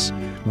Jesus,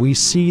 we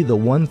see the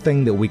one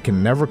thing that we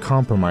can never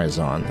compromise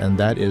on, and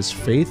that is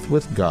faith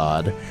with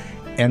God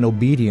and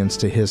obedience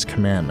to His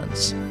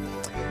commandments.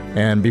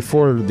 And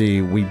before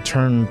we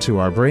turn to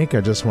our break,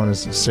 I just want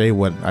to say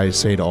what I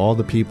say to all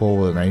the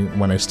people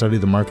when I study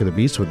the mark of the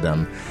beast with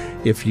them.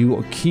 If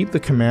you keep the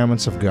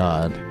commandments of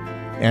God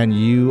and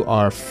you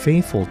are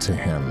faithful to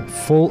Him,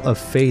 full of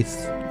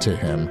faith to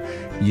Him,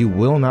 you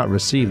will not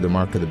receive the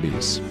mark of the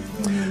beast.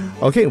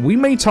 Okay, we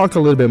may talk a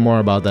little bit more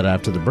about that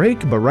after the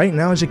break, but right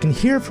now, as you can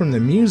hear from the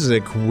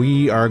music,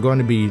 we are going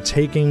to be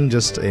taking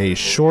just a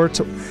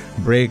short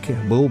break.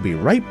 We'll be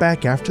right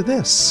back after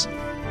this.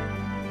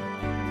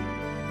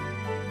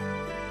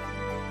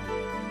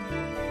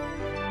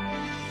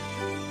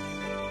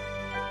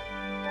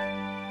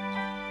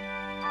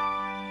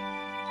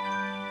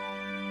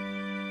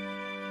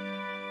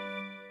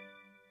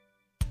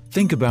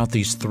 Think about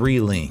these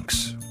 3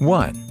 links.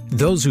 1.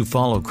 Those who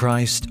follow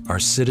Christ are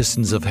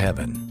citizens of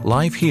heaven.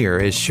 Life here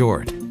is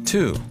short.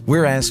 2.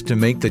 We're asked to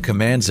make the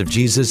commands of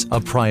Jesus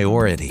a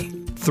priority.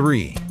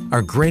 3.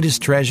 Our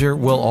greatest treasure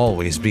will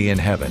always be in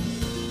heaven.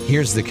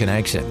 Here's the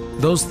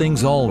connection. Those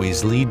things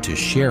always lead to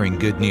sharing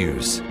good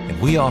news, and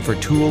we offer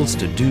tools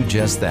to do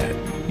just that.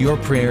 Your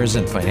prayers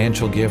and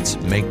financial gifts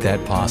make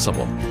that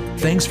possible.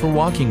 Thanks for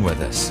walking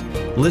with us.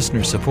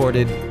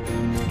 Listener-supported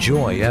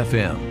Joy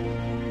FM.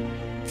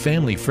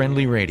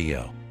 Family-friendly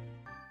radio.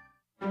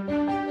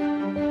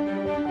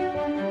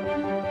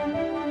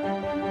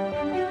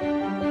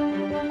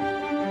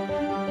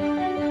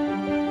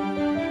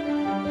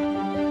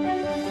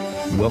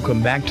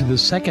 Welcome back to the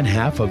second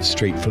half of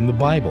Straight from the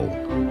Bible.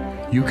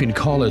 You can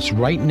call us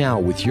right now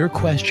with your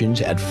questions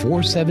at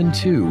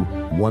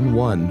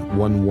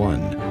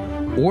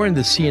 472-1111 or in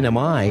the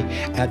CNMI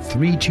at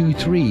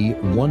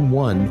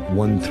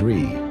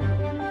 323-1113.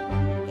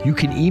 You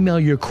can email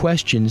your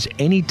questions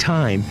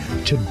anytime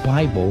to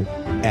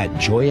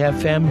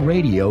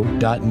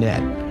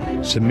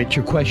bible@joyfmradio.net. Submit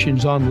your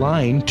questions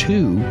online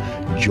to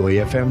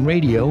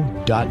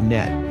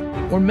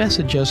joyfmradio.net or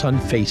message us on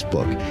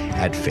Facebook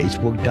at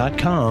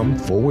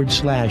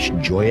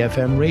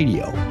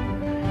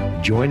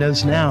facebook.com/joyfmradio. Join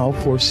us now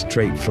for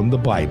Straight from the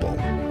Bible.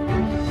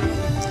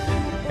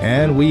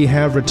 And we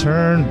have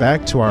returned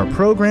back to our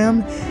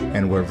program,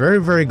 and we're very,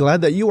 very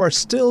glad that you are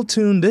still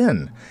tuned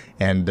in.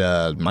 And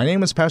my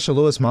name is Pastor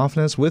Louis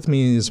Moffness. With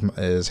me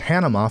is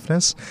Hannah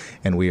Moffness,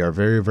 and we are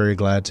very, very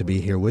glad to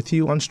be here with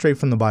you on Straight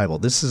from the Bible.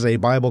 This is a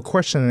Bible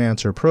question and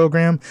answer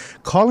program.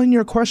 Call in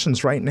your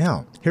questions right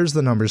now. Here's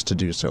the numbers to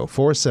do so.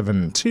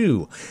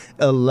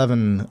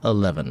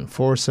 472-1111,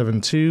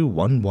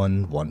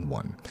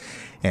 472-1111.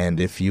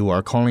 And if you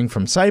are calling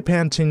from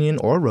Saipan, Tinian,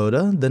 or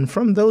Rhoda, then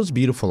from those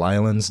beautiful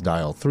islands,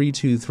 dial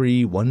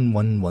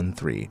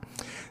 323-1113,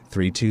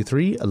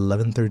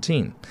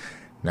 323-1113.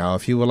 Now,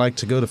 if you would like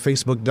to go to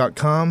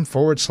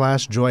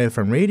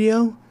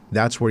facebook.com/JoyFMRadio,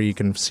 that's where you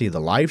can see the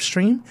live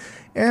stream.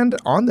 And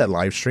on that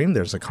live stream,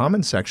 there's a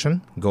comment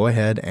section. Go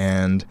ahead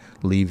and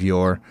leave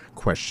your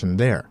question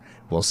there.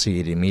 We'll see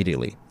it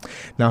immediately.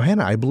 Now,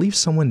 Hannah, I believe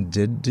someone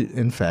did,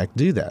 in fact,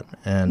 do that.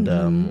 And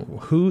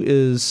who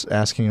is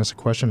asking us a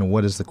question, and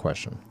what is the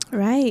question?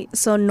 Right.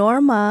 So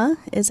Norma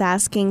is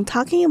asking,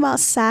 talking about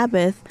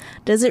Sabbath,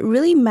 does it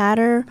really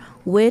matter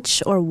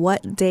which or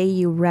what day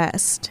you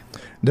rest?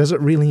 Does it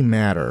really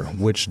matter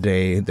which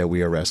day that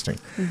we are resting?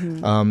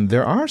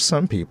 There are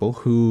some people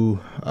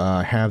who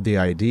have the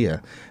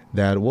idea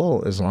that,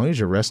 well, as long as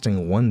you're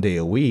resting one day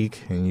a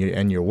week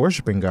and you're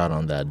worshiping God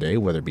on that day,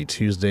 whether it be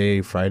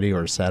Tuesday, Friday,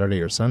 or Saturday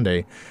or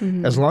Sunday,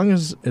 as long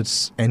as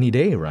it's any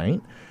day,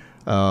 right?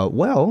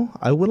 Well,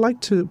 I would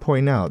like to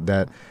point out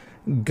that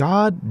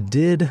God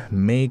did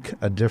make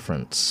a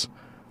difference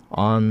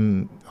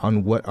on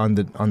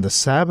the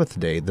Sabbath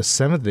day, the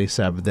seventh day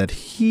Sabbath, that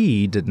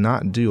He did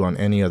not do on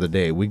any other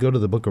day. We go to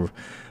the book of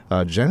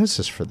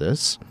Genesis for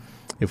this.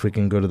 If we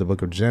can go to the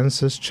book of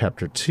Genesis,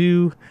 chapter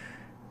 2,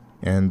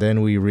 and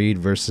then we read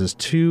verses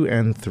 2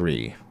 and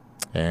 3.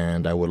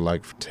 And I would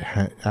like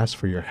to ask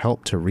for your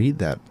help to read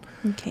that.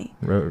 Okay.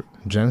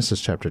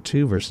 Genesis chapter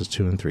 2, verses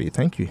 2 and 3.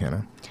 Thank you,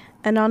 Hannah.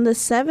 And on the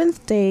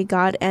seventh day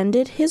God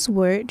ended His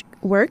work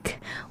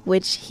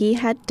which He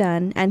had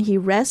done, and He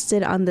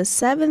rested on the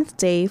seventh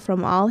day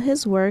from all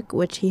His work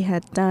which He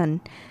had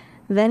done.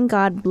 Then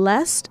God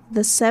blessed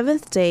the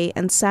seventh day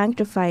and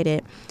sanctified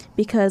it,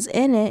 because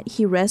in it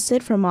He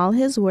rested from all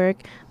His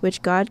work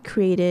which God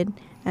created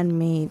and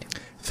made.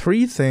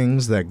 3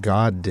 things that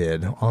God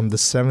did on the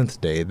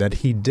seventh day that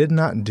He did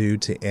not do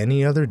to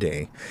any other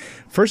day.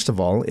 First of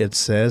all, it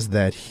says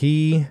that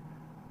He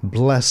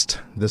blessed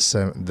the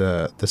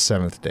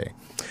seventh day.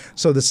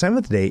 So the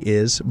seventh day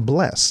is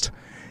blessed.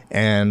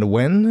 And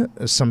when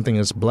something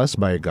is blessed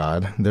by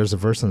God, there's a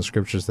verse in the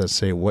scriptures that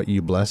say, what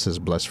you bless is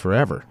blessed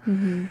forever.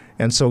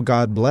 And so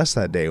God blessed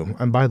that day.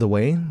 And by the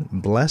way,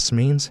 bless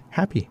means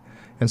happy.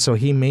 And so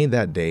He made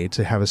that day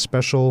to have a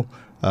special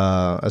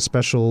a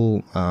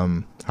special,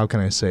 how can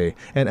I say,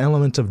 an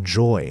element of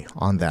joy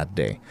on that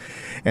day.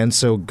 And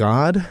so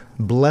God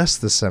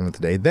blessed the seventh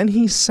day. Then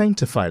he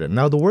sanctified it.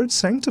 Now, the word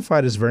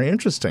sanctified is very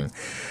interesting.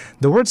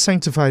 The word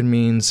sanctified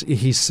means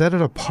he set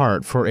it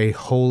apart for a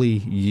holy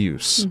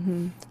use.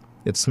 Mm-hmm.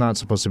 It's not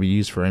supposed to be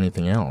used for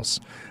anything else.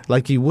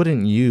 Like you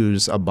wouldn't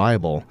use a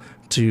Bible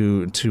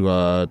to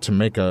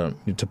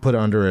put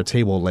under a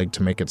table leg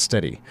to make it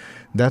steady.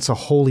 That's a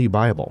holy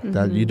Bible. Mm-hmm.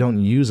 That you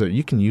don't use it.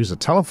 You can use a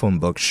telephone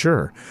book,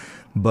 sure,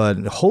 but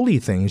holy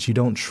things you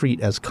don't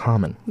treat as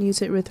common.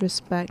 Use it with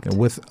respect.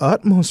 With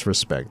utmost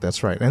respect.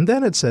 That's right. And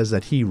then it says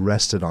that he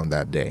rested on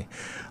that day.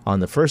 On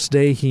the first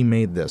day he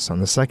made this. On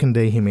the second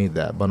day he made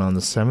that. But on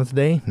the seventh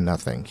day,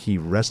 nothing. He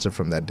rested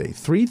from that day.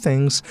 3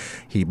 things: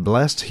 he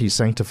blessed, he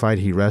sanctified,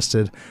 he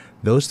rested.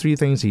 Those 3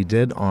 things he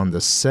did on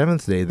the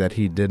seventh day that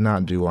he did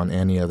not do on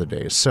any other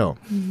day. So,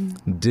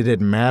 did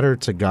it matter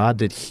to God?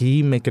 Did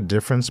he make a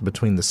difference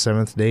between the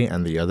seventh day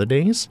and the other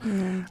days?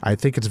 Yeah. I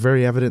think it's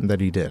very evident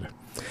that he did.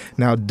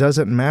 Now, does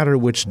it matter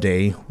which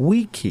day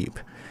we keep?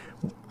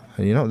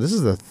 You know, this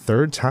is the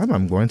 3rd time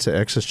I'm going to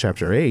Exodus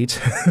chapter 8.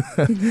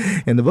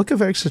 In the book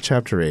of Exodus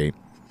chapter 8,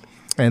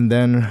 and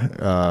then,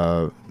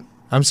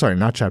 I'm sorry,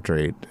 not chapter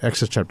 8,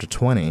 Exodus chapter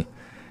 20,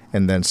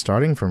 and then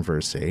starting from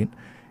verse 8,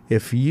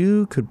 if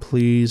you could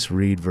please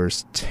read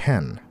verse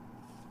 10.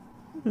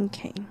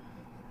 Okay.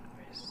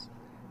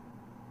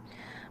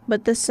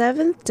 But the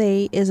 7th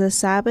day is a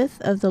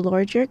Sabbath of the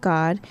Lord your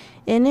God.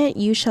 In it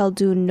you shall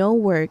do no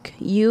work,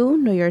 you,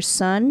 nor your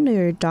son, nor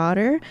your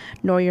daughter,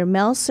 nor your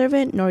male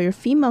servant, nor your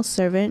female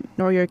servant,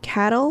 nor your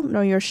cattle,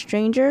 nor your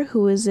stranger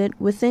who is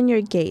within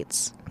your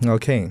gates.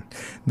 Okay,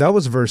 that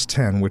was verse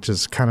 10, which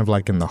is kind of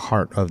like in the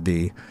heart of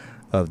the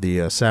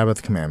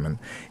Sabbath commandment.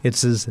 It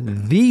says,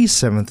 the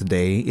 7th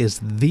day is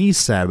the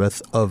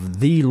Sabbath of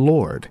the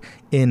Lord.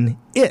 In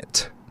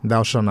it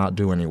thou shalt not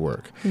do any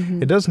work.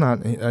 Mm-hmm. It does not,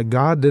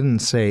 God didn't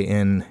say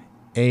in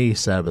a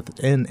Sabbath,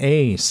 in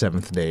a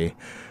 7th day,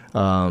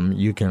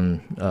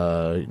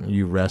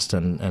 you rest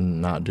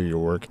and not do your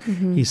work.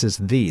 Mm-hmm. He says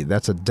the,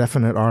 that's a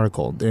definite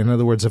article. In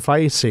other words, if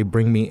I say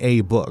bring me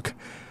a book,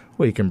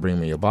 well, you can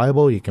bring me a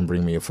Bible, you can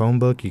bring me a phone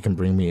book, you can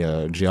bring me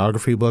a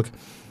geography book,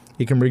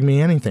 you can bring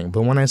me anything.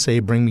 But when I say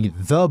bring me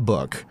the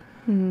book,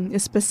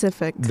 it's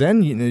specific.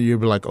 Then you'll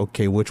be like,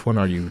 okay, which one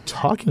are you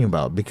talking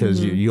about?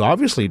 Because you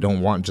obviously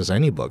don't want just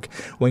any book.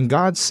 When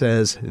God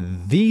says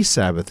the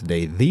Sabbath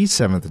day, the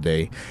 7th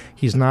day,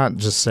 he's not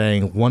just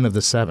saying one of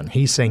the 7.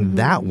 He's saying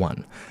that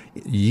one.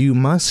 You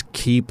must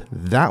keep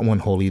that one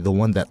holy, the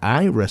one that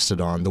I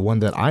rested on, the one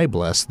that I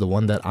blessed, the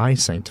one that I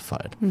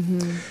sanctified.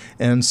 Mm-hmm.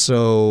 And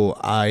so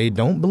I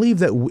don't believe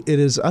that it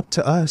is up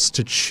to us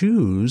to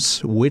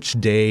choose which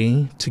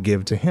day to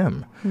give to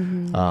him.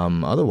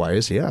 Mm-hmm.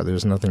 Otherwise, yeah,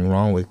 there's nothing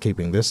wrong with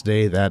keeping this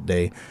day, that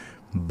day.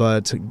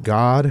 But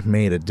God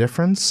made a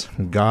difference.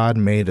 God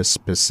made a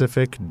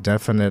specific,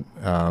 definite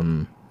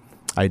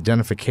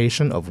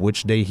identification of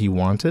which day he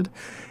wanted.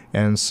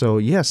 And so,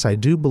 yes, I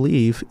do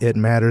believe it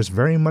matters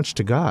very much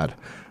to God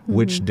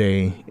which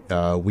day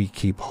we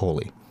keep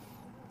holy.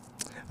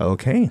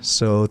 Okay,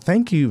 so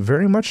thank you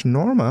very much,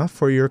 Norma,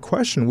 for your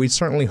question. We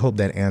certainly hope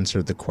that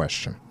answered the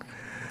question.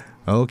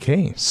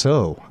 Okay,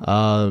 so,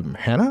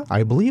 Hannah,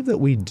 I believe that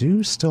we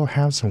do still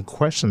have some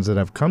questions that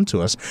have come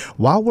to us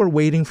while we're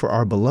waiting for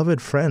our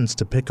beloved friends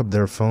to pick up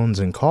their phones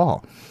and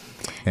call.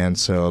 And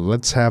so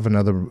let's have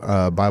another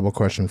Bible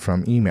question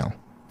from email.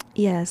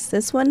 Yes,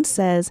 this one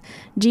says,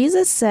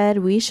 Jesus said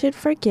we should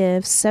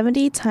forgive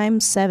 70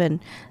 times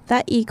 7.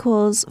 That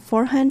equals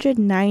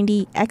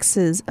 490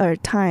 X's or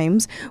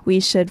times we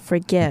should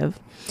forgive.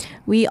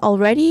 We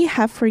already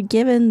have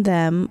forgiven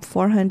them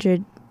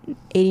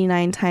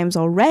 489 times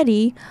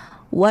already.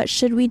 What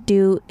should we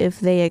do if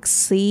they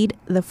exceed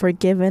the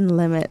forgiven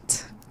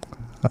limit?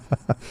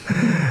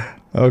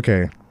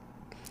 Okay.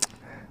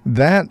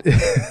 That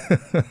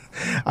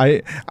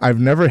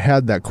I've never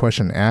had that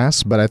question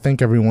asked, but I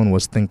think everyone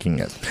was thinking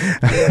it.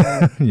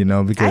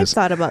 Because I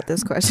thought about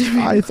this question.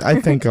 I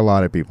think a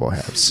lot of people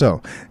have.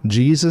 So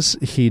Jesus,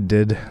 he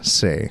did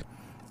say,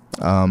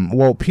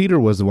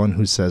 Peter was the one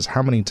who says,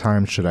 how many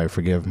times should I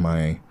forgive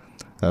my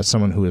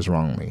someone who has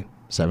wronged me?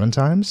 7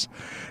 times?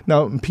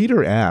 Now,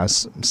 Peter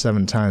asked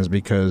 7 times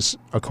because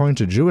according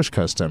to Jewish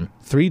custom,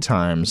 3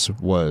 times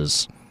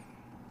was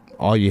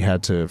all you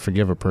had to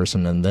forgive a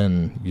person, and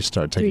then you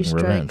start taking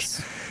revenge.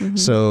 Mm-hmm.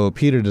 So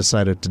Peter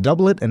decided to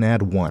double it and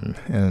add 1.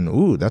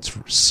 And, that's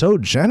so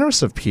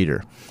generous of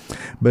Peter.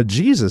 But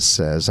Jesus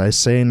says, I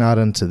say not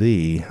unto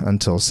thee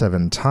until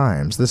 7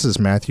 times. This is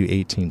Matthew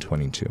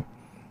 18:22.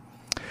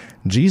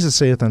 Jesus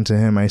saith unto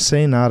him, I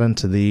say not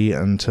unto thee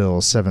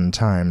until 7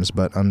 times,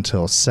 but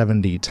until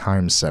 70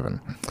 times 7.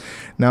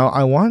 Now,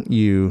 I want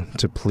you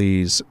to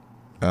please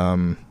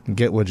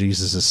get what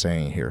Jesus is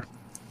saying here.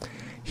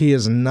 He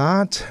is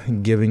not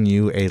giving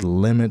you a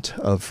limit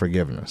of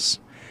forgiveness.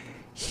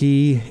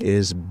 He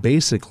is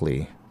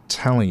basically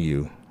telling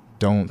you,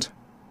 don't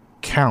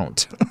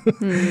count.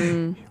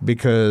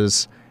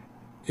 Because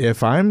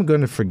if I'm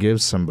going to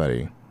forgive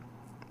somebody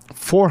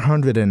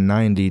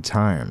 490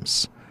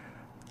 times,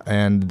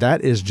 And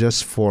that is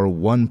just for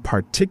one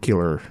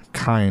particular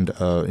kind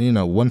of,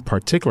 one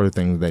particular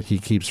thing that he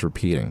keeps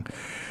repeating.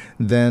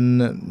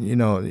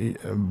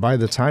 Then, by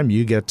the time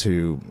you get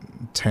to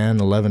 10,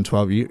 11,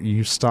 12,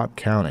 you stop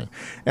counting.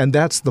 And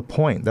that's the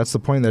point. That's the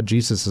point that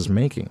Jesus is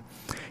making.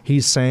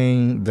 He's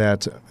saying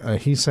that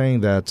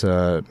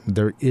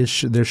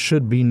there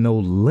should be no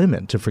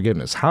limit to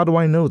forgiveness. How do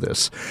I know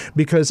this?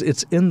 Because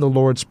it's in the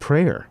Lord's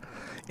Prayer.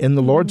 In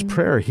the Lord's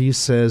Prayer, he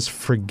says,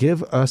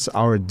 "Forgive us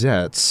our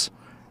debts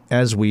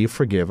as we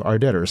forgive our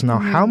debtors." Now,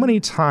 how many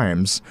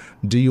times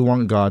do you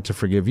want God to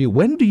forgive you?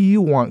 When do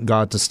you want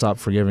God to stop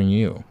forgiving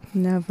you?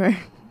 Never.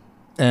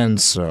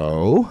 And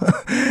so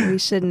we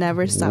should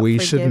never stop we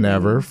forgiving. should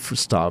never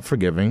stop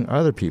forgiving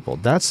other people.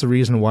 That's the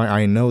reason why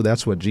I know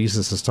that's what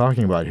Jesus is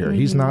talking about here.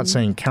 He's not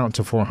saying count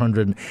to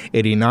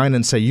 489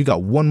 and say, you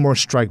got one more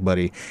strike,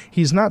 buddy.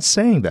 He's not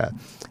saying that.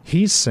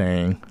 He's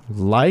saying,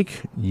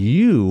 like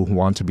you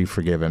want to be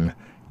forgiven,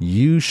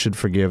 you should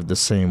forgive the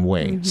same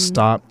way.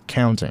 Stop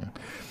counting.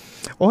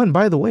 Oh, and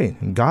by the way,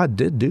 God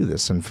did do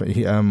this to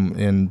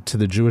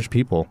the Jewish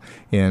people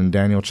in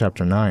Daniel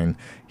chapter 9.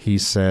 He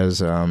says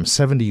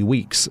 70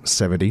 weeks,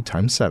 70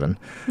 times 7,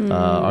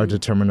 are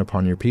determined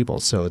upon your people.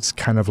 So it's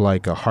kind of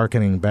like a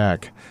hearkening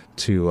back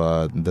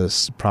to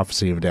this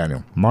prophecy of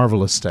Daniel.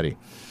 Marvelous study.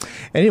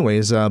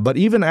 Anyways, but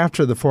even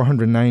after the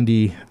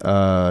 490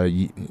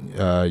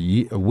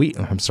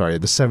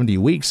 the 70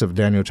 weeks of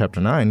Daniel chapter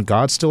 9,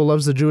 God still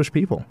loves the Jewish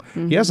people.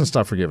 He hasn't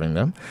stopped forgiving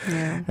them.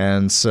 Yeah.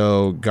 And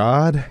so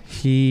God,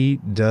 he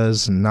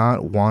does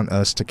not want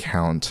us to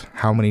count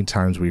how many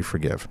times we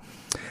forgive.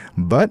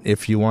 But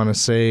if you want to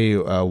say,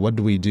 what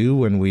do we do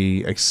when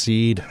we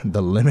exceed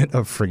the limit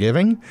of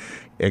forgiving?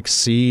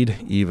 Exceed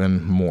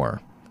even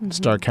more.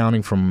 Start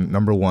counting from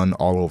number 1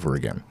 all over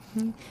again.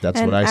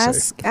 That's what I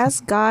say.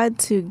 Ask God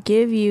to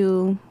give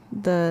you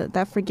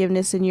that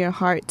forgiveness in your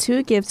heart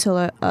to give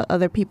to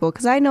other people.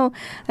 Because I know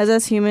as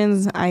us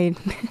humans, I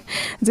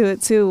do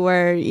it too,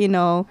 where,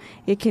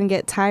 it can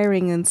get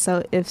tiring. And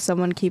so if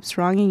someone keeps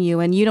wronging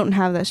you and you don't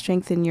have that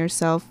strength in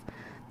yourself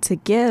to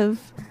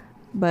give,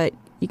 but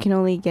you can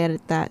only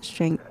get that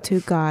strength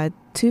to God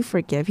to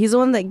forgive. He's the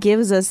one that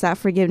gives us that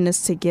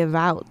forgiveness to give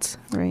out,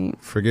 right?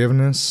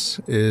 Forgiveness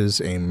is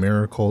a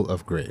miracle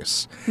of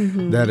grace.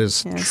 That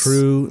is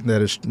true.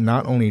 That is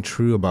not only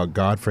true about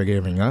God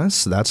forgiving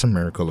us, that's a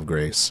miracle of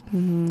grace.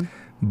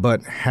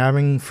 But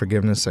having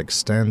forgiveness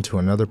extend to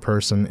another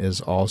person is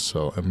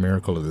also a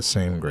miracle of the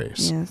same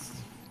grace. Yes.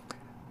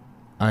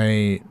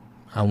 I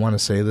want to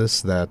say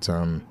this, that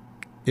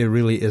it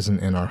really isn't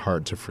in our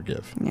heart to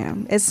forgive. Yeah,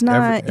 it's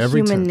not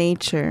human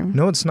nature.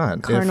 No, it's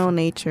not. Carnal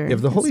nature.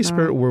 If the Holy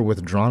Spirit were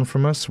withdrawn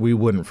from us, we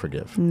wouldn't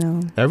forgive.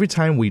 No. Every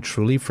time we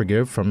truly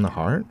forgive from the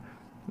heart,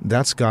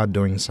 that's God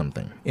doing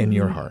something in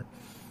your heart.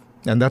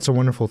 And that's a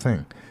wonderful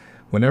thing.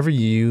 Whenever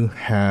you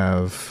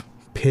have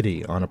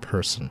pity on a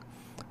person,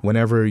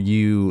 whenever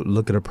you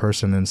look at a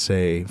person and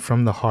say,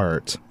 from the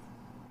heart,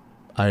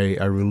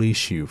 I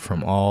release you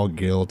from all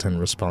guilt and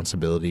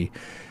responsibility,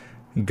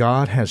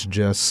 God has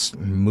just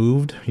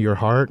moved your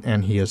heart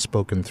and he has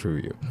spoken through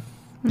you.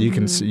 You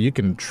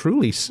can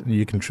truly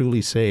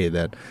say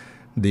that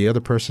the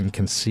other person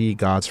can see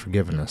God's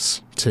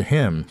forgiveness to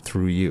him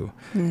through you.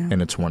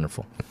 And it's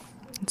wonderful.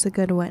 It's a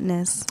good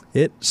witness.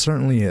 It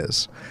certainly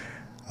is.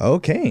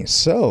 Okay,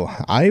 so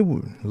I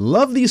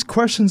love these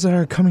questions that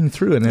are coming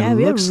through, and it looks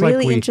we have really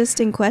really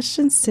interesting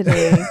questions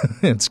today.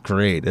 It's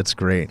great. It's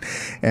great.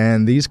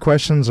 And these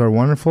questions are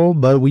wonderful,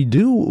 but we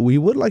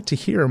would like to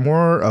hear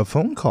more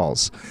phone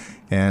calls.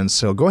 And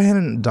so go ahead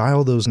and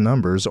dial those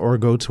numbers or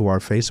go to our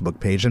Facebook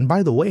page. And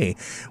by the way,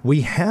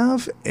 we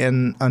have a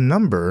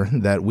number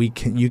that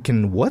you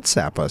can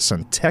WhatsApp us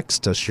and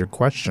text us your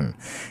question.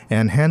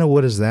 And Hannah,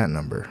 what is that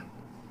number?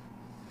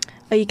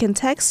 You can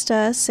text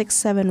us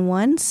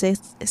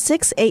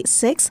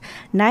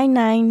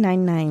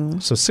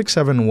 671-686-9999. So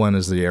 671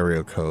 is the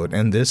area code,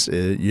 and this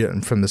is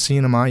from the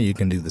CNMI. You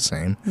can do the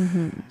same.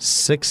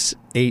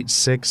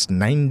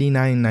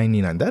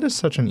 686-9999. That is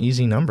such an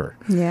easy number.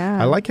 Yeah,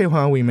 I like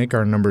how we make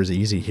our numbers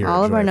easy here.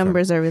 All of our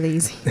numbers are really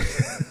easy.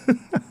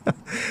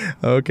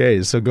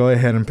 Okay, so go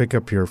ahead and pick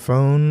up your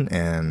phone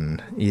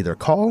and either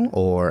call,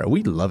 or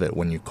we love it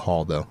when you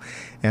call though,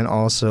 and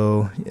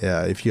also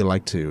if you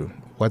like to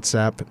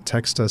WhatsApp,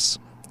 text us,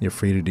 you're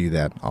free to do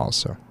that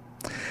also.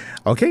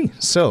 Okay,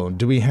 so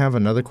do we have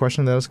another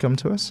question that has come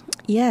to us?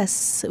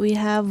 Yes, we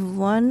have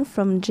one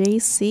from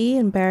JC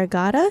in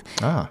Barragata.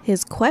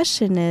 His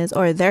question is,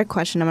 or their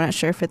question, I'm not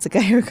sure if it's a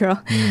guy or a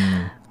girl.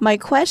 My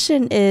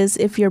question is,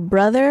 if your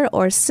brother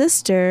or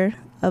sister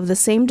of the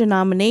same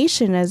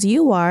denomination as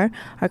you are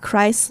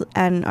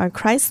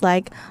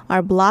Christ-like,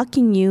 are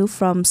blocking you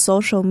from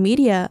social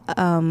media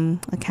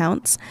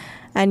accounts,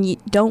 and you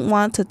don't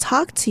want to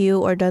talk to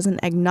you or doesn't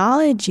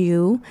acknowledge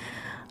you,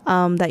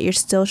 that you're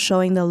still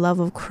showing the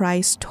love of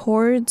Christ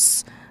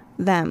towards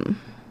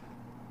them,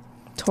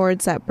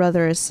 towards that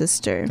brother or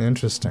sister.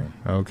 Interesting.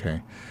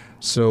 Okay.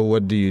 So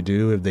what do you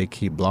do if they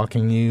keep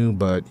blocking you,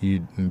 but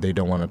they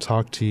don't want to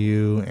talk to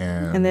you?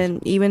 And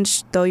then even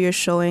though you're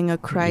showing a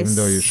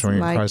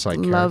Christ-like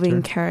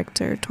loving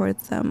character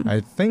towards them. I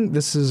think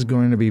this is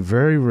going to be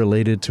very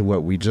related to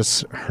what we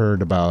just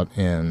heard about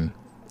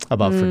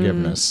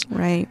forgiveness.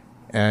 Right.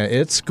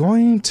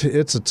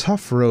 It's a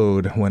tough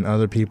road when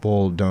other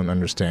people don't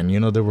understand.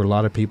 There were a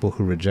lot of people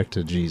who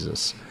rejected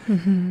Jesus.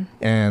 Mm-hmm.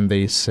 And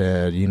they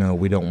said,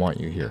 we don't want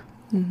you here.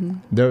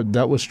 Mm-hmm.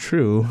 That was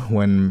true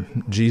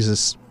when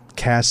Jesus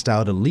cast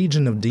out a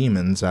legion of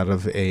demons out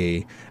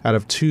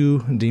of 2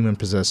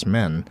 demon-possessed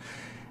men,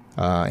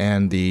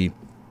 and the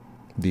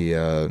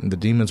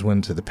demons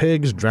went to the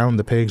pigs, drowned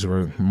the pigs,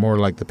 or more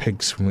like the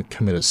pigs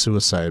committed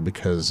suicide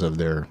because of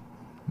their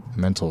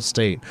mental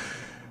state.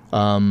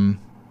 And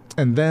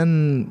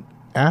then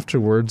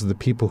afterwards, the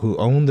people who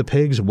owned the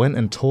pigs went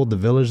and told the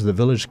village. The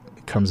village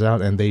comes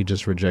out and they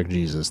just reject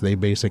Jesus. They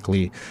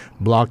basically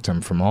blocked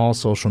him from all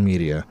social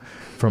media,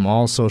 from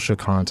all social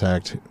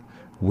contact.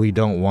 We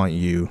don't want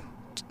you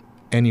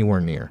anywhere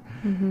near.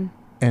 Mm-hmm.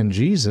 And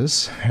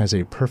Jesus, as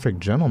a perfect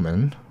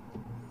gentleman,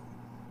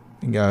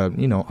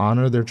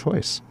 honor their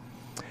choice.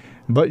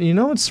 But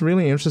it's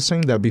really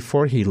interesting that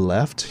before he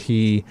left,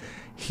 one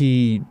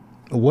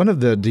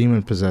of the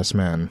demon-possessed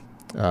men,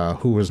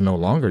 who was no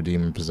longer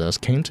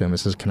demon-possessed, came to him and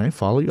says, "Can I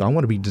follow you? I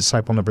want to be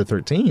disciple number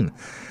 13.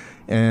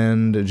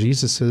 And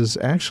Jesus says,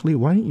 "Actually,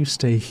 why don't you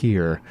stay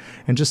here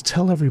and just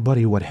tell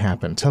everybody what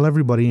happened? Tell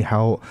everybody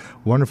how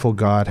wonderful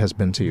God has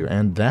been to you."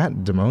 And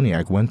that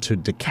demoniac went to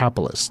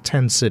Decapolis,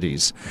 10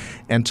 cities,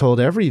 and told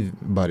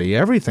everybody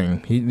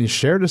everything. He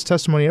shared his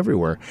testimony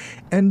everywhere.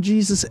 And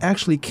Jesus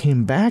actually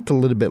came back a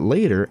little bit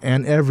later,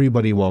 and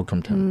everybody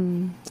welcomed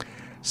him.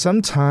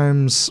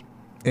 Sometimes,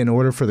 in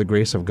order for the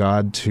grace of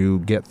God to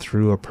get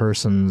through a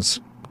person's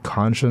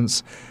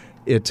conscience,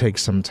 it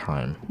takes some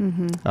time.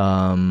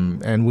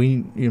 Mm-hmm. And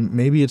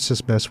maybe it's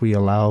just best we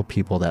allow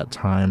people that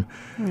time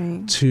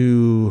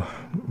to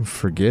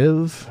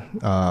forgive,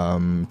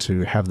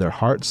 to have their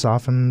heart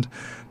softened,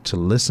 to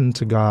listen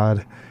to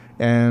God.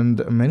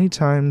 And many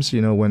times,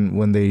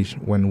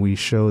 when we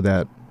show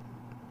that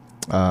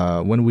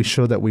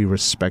we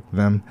respect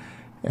them,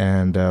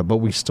 and but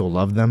we still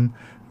love them,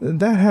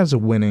 that has a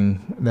winning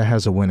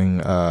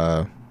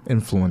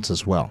influence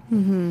as well.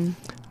 Mm-hmm.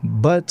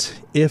 But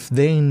if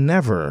they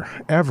never,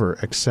 ever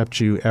accept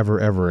you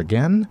ever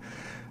again,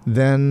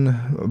 then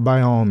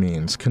by all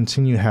means,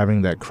 continue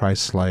having that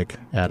Christ-like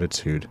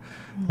attitude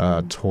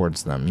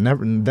towards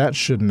them. That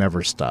should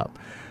never stop.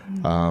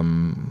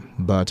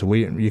 But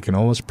you can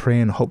always pray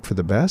and hope for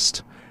the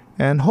best,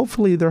 and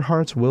hopefully their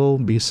hearts will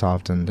be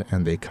softened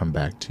and they come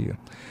back to you.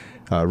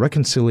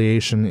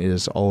 Reconciliation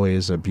is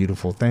always a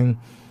beautiful thing.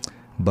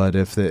 But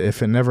if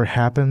it never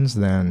happens,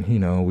 then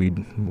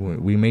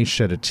we may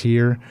shed a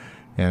tear,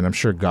 and I'm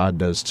sure God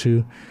does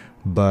too.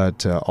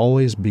 But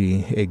always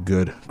be a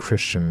good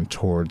Christian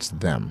towards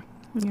them.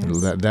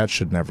 Yes. That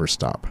should never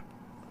stop.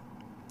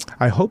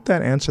 I hope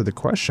that answered the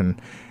question,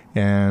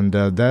 and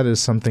that is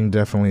something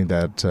definitely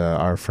that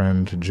our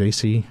friend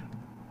JC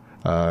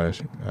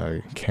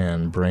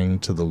can bring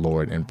to the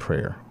Lord in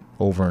prayer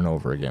over and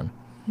over again.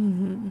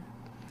 Mm-hmm.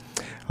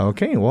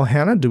 Okay, well,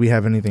 Hannah, do we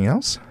have anything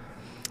else?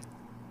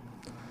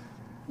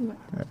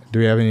 Do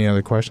we have any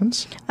other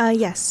questions?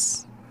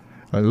 Yes.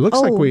 It looks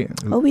like we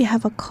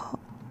have a call.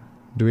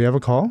 Do we have a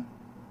call?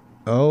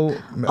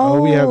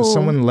 We have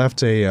someone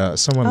left a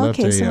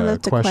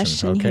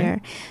question here.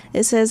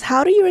 It says,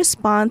 "How do you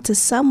respond to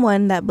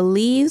someone that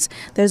believes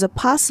there's a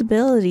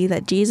possibility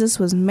that Jesus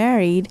was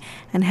married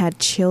and had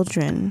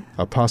children?"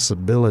 A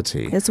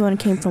possibility. This one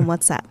came from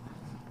WhatsApp.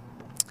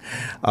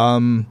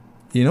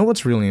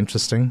 What's really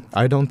interesting?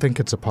 I don't think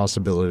it's a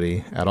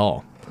possibility at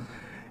all.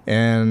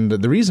 And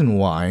the reason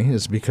why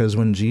is because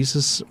when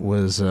Jesus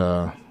was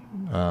on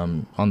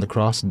the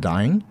cross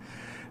dying,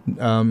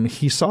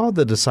 he saw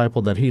the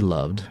disciple that he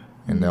loved,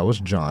 and that was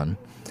John.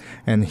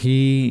 And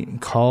he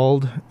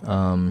called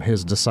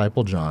his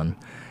disciple John,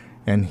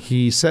 and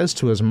he says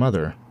to his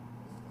mother,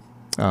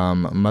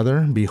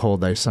 "Mother,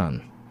 behold thy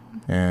son."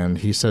 And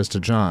he says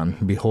to John,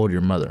 "Behold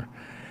your mother."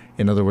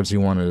 In other words, he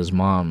wanted his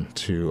mom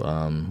to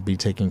be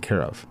taken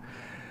care of.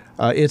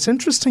 It's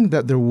interesting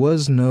that there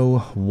was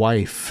no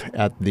wife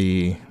at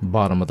the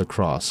bottom of the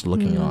cross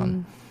looking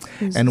on.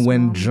 And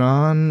when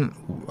John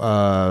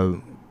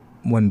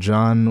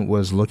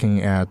was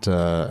looking at,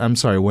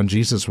 when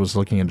Jesus was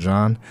looking at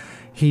John,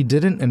 he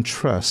didn't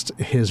entrust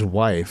his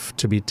wife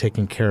to be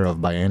taken care of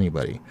by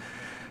anybody.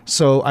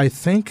 So I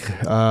think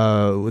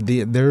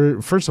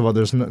first of all,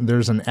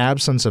 there's an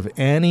absence of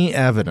any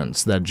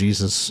evidence that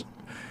Jesus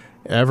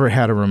ever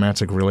had a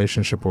romantic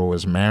relationship or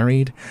was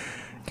married.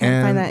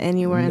 Can't find that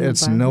anywhere in the Bible.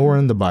 It's nowhere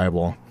in the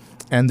Bible.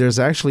 And there's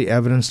actually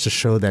evidence to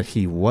show that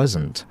he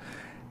wasn't.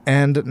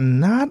 And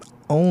not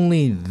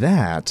only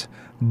that,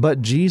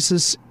 but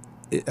Jesus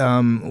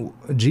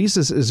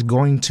is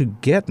going to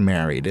get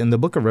married. In the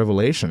book of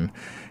Revelation,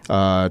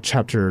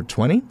 chapter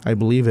 20, I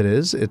believe it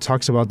is. It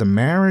talks about the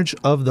marriage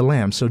of the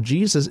Lamb. So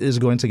Jesus is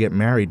going to get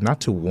married not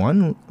to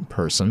one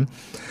person,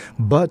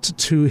 but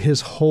to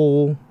his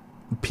whole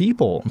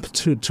people,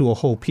 to a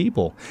whole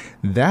people.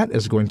 That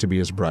is going to be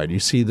his bride.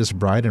 You see this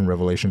bride in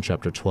Revelation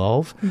chapter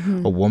 12,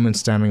 a woman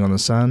standing on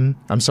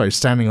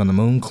the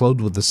moon,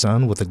 clothed with the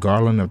sun, with a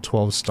garland of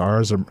 12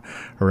 stars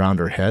around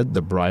her head,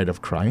 the bride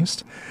of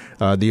Christ.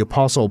 The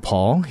Apostle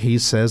Paul, he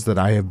says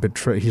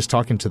that he's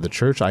talking to the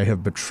church, I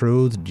have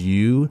betrothed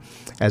you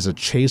as a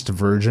chaste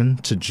virgin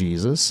to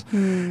Jesus.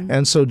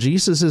 And so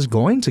Jesus is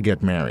going to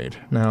get married.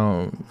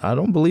 Now, I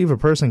don't believe a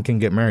person can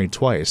get married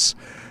twice.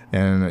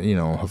 And,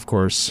 of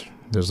course,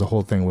 there's the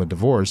whole thing with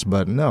divorce.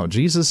 But no,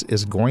 Jesus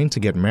is going to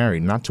get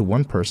married, not to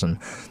one person,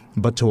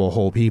 but to a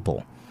whole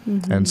people.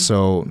 And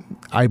so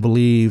I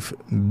believe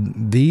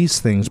these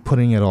things,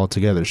 putting it all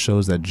together,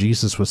 shows that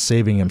Jesus was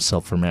saving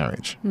himself for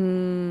marriage.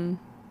 And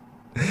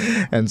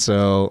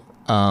so,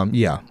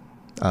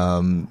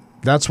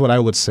 that's what I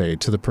would say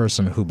to the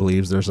person who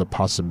believes there's a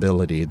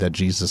possibility that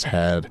Jesus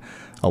had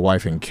a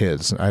wife and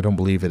kids. I don't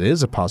believe it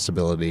is a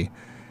possibility.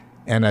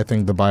 And I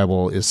think the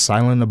Bible is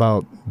silent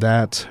about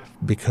that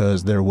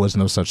because there was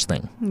no such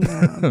thing.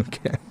 Yeah.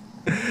 Okay.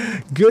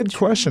 Good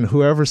question.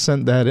 Whoever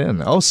sent that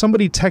in. Oh,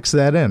 somebody text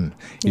that in.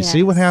 You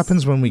see what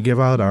happens when we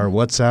give out our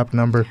WhatsApp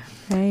number?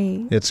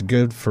 Right. It's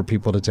good for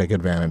people to take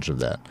advantage of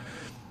that.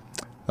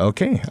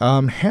 Okay.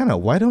 Hannah,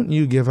 why don't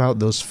you give out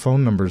those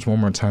phone numbers one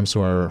more time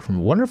so our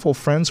wonderful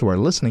friends who are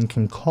listening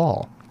can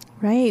call?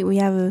 Right. We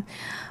have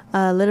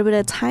a little bit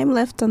of time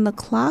left on the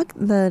clock.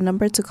 The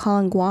number to call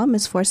in Guam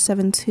is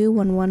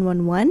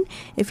 472-1111.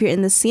 If you're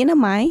in the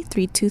CNMI,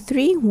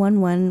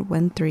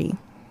 323-1113.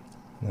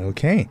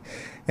 Okay.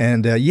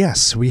 And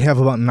yes, we have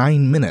about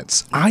 9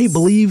 minutes. I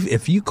believe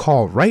if you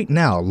call right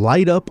now,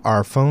 light up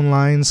our phone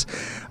lines.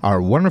 Our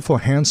wonderful,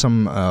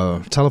 handsome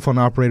telephone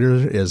operator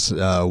is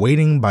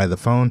waiting by the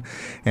phone.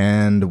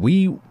 And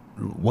you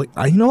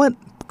know what?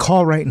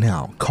 Call right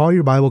now. Call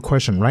your Bible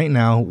question right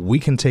now. We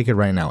can take it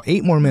right now.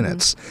 8 more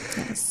minutes.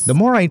 Yes. The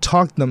more I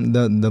talk,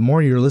 the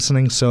more you're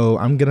listening. So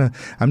I'm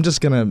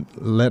just gonna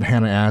let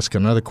Hannah ask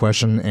another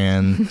question,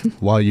 and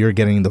while you're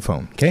getting the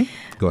phone, okay?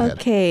 Go ahead.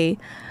 Okay.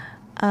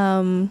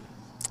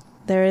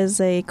 There is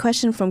a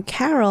question from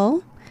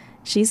Carol.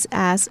 She's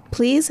asked,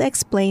 please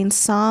explain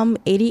Psalm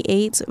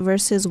 88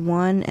 verses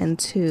 1 and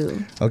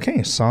 2.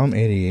 Okay, Psalm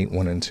 88,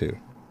 1 and 2.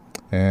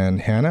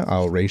 And Hannah,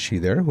 I'll race you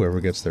there.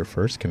 Whoever gets there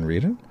first can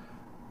read it.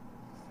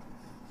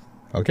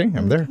 Okay,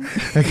 I'm there.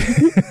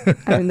 Okay.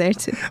 I'm there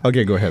too.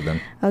 Okay, go ahead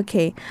then.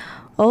 Okay.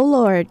 O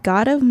Lord,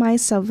 God of my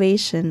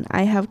salvation,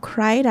 I have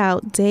cried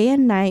out day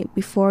and night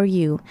before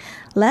you.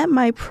 Let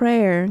my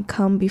prayer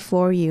come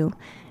before you.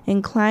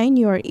 Incline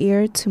your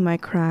ear to my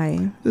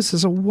cry. This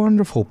is a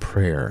wonderful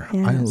prayer.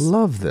 Yes. I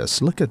love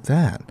this. Look at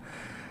that.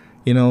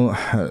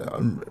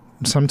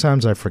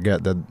 Sometimes I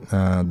forget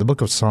that the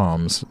book of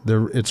Psalms,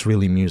 it's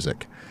really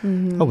music.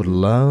 I would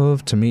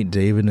love to meet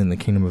David in the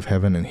kingdom of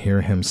heaven and hear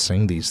him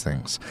sing these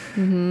things.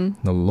 The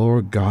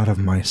Lord God of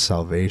my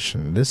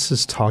salvation. This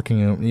is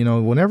talking,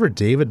 whenever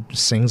David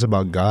sings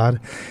about God,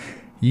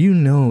 you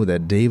know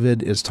that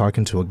David is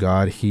talking to a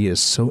God he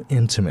is so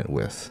intimate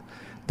with,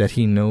 that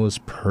he knows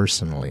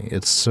personally.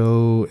 You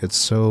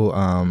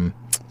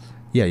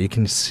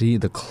can see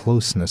the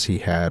closeness he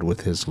had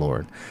with his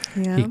Lord.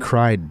 Yeah. He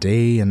cried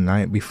day and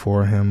night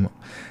before him.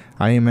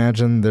 I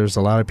imagine there's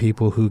a lot of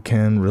people who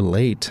can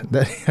relate.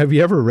 Have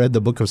you ever read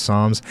the book of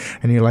Psalms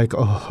and you're like,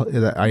 oh,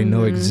 I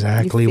know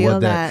exactly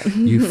what that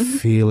you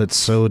feel it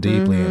so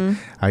deeply.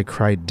 I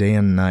cried day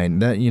and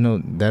night.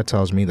 That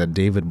tells me that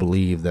David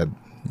believed that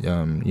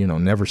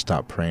never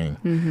stop praying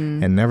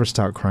and never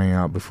stop crying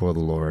out before the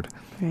Lord.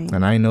 Right.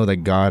 And I know that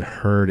God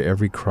heard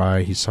every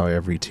cry. He saw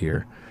every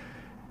tear.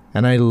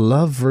 And I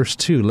love verse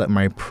 2, let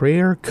my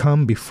prayer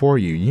come before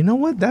you. You know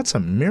what? That's a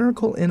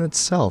miracle in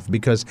itself,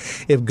 because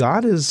if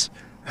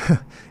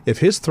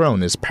his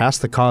throne is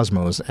past the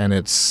cosmos and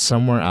it's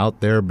somewhere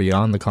out there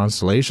beyond the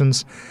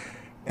constellations,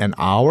 and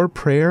our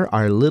prayer,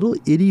 our little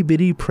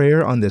itty-bitty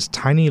prayer on this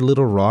tiny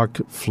little rock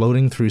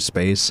floating through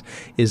space,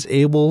 is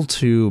able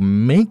to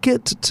make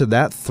it to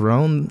that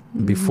throne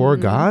before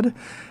God,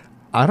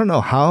 I don't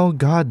know how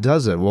God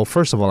does it. Well,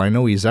 first of all, I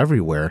know he's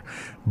everywhere,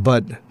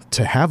 but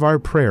to have our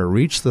prayer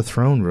reach the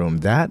throne room,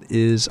 that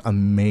is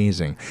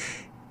amazing.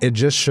 It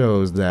just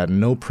shows that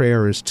no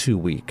prayer is too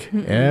weak.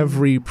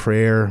 Every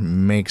prayer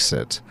makes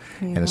it,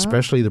 and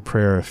especially the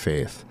prayer of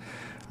faith.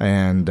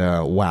 And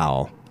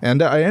wow.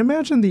 And I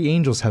imagine the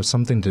angels have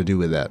something to do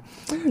with that,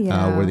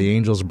 where the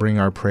angels bring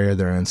our prayer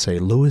there and say,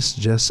 Louis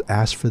just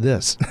asked for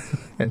this.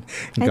 and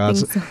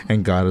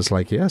God is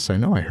like, yes, I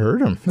know, I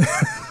heard him.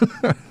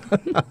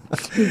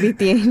 You beat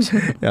the angel.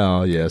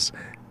 Oh, yes.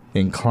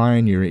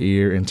 Incline your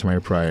ear unto my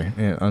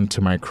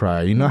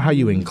cry. You know how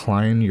you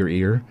incline your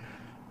ear?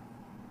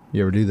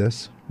 You ever do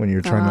this when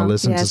you're trying to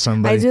listen to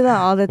somebody? I do that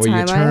all the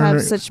time. I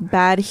have such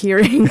bad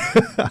hearing.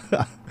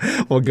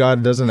 Well,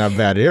 God doesn't have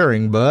bad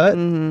hearing, but,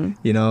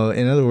 you know,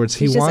 in other words,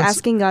 He's he just wants...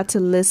 asking God to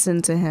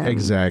listen to him.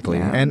 Exactly.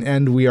 Yeah.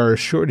 And we are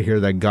assured here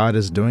that God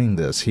is doing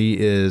this. He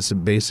is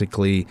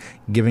basically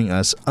giving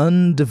us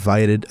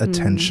undivided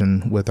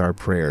attention with our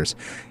prayers.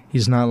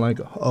 He's not like,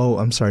 oh,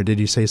 I'm sorry, did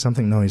you say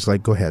something? No, he's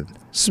like, go ahead.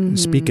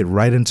 Speak it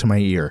right into my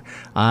ear.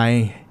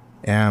 I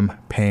am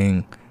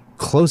paying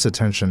close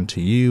attention to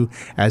you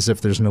as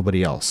if there's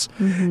nobody else.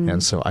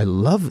 And so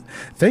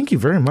thank you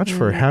very much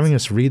for having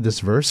us read this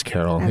verse,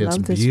 Carol. It's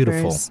love this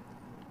beautiful. verse.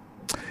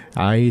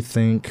 I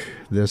think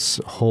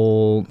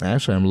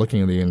actually I'm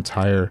looking at the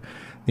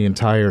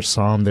entire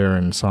psalm there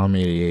in Psalm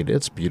 88.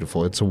 It's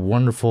beautiful. It's a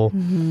wonderful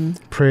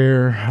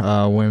prayer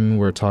when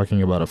we're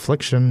talking about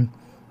affliction,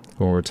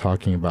 when we're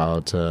talking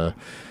about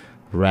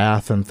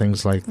wrath and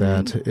things like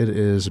that. It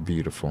is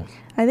beautiful.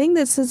 I think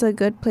this is a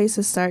good place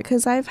to start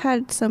because I've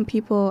had some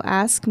people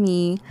ask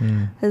me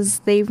because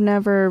they've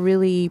never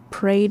really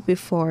prayed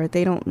before.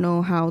 They don't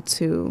know how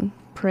to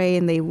pray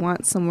and they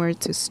want somewhere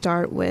to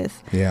start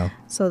with. Yeah.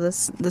 So the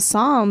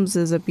Psalms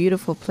is a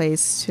beautiful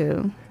place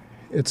to...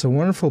 It's a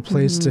wonderful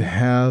place to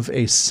have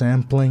a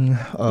sampling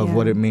of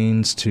what it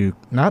means to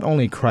not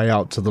only cry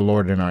out to the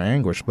Lord in our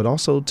anguish, but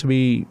also to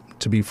be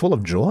full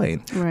of joy.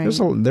 Right. There's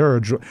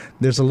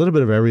a little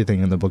bit of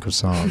everything in the book of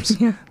Psalms.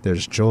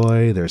 There's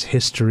joy, there's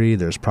history,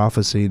 there's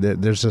prophecy.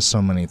 There's just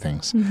so many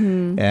things.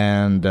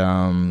 And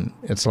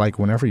it's like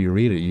whenever you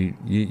read it,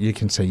 you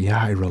can say,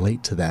 yeah, I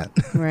relate to that.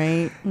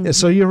 Right.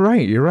 So you're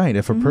right.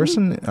 If a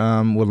person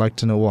would like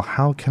to know, well,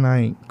 how can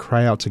I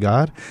cry out to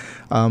God?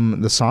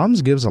 The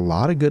Psalms gives a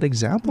lot of good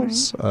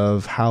examples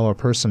of how a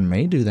person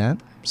may do that.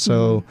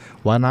 So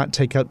why not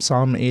take up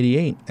Psalm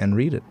 88 and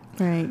read it?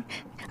 Right.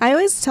 I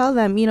always tell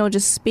them,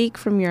 just speak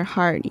from your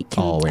heart. You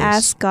can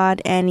ask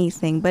God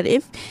anything. But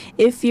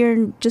if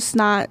you're just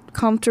not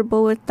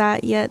comfortable with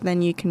that yet,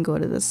 then you can go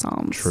to the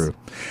Psalms. True.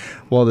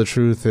 Well, the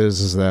truth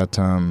is that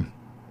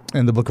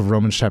in the book of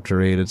Romans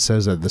chapter 8, it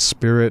says that the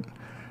Spirit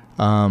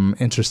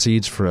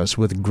intercedes for us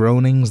with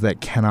groanings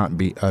that cannot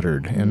be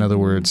uttered. In other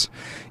words,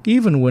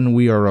 even when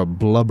we are a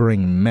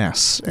blubbering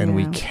mess and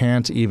we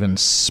can't even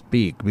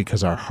speak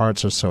because our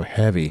hearts are so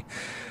heavy,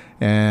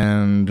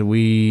 and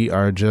we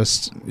are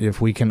just, if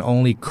we can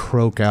only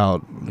croak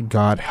out,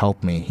 God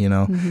help me,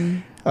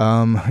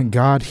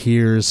 God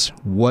hears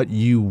what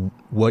you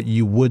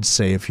would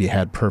say if you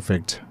had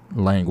perfect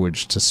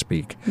language to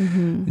speak.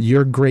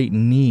 Your great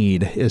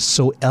need is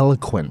so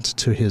eloquent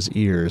to his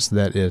ears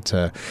that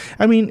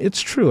it's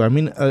true.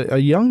 A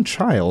young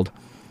child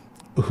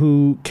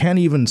who can't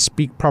even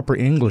speak proper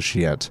English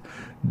yet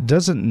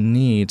doesn't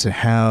need to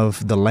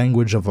have the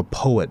language of a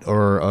poet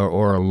or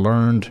a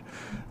learned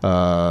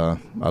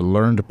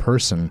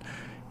person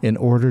in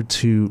order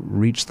to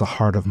reach the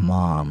heart of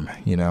mom,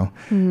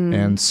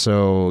 And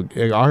so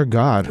our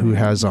God, who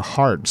has a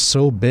heart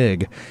so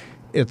big,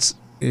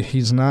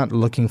 he's not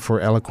looking for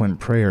eloquent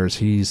prayers.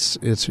 He's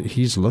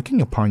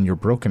looking upon your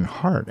broken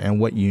heart and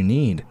what you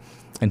need.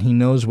 And he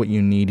knows what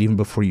you need even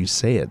before you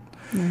say it.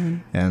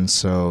 And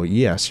so,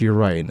 yes, you're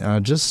right.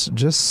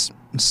 Just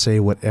say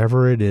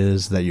whatever it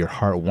is that your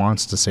heart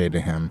wants to say to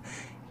him.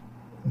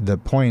 The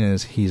point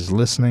is, he's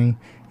listening,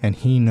 and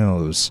he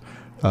knows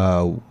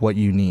what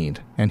you need,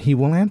 and he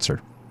will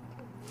answer.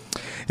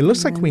 It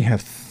looks like we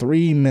have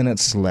 3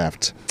 minutes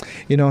left.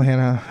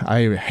 Hannah,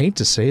 I hate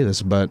to say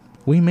this, but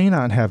we may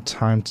not have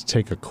time to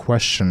take a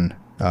question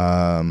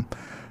right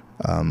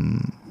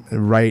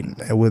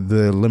with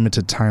the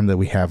limited time that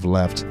we have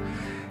left.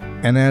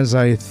 And as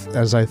I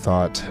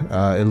thought,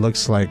 it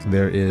looks like we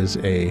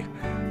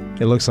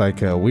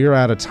are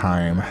out of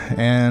time.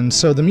 And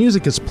so the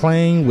music is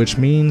playing, which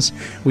means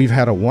we've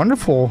had a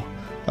wonderful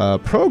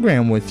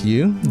program with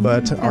you,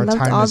 but our time is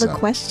up. I loved all the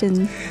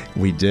questions.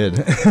 We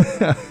did.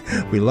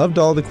 We loved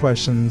all the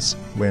questions.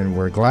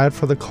 We're glad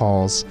for the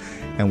calls,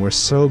 and we're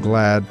so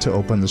glad to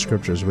open the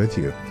scriptures with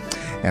you.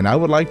 And we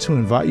would like to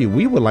invite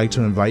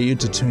you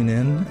to tune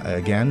in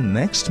again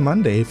next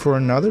Monday for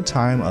another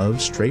time of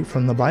Straight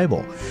from the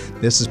Bible.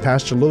 This is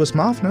Pastor Louis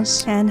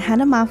Mafnas and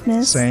Hannah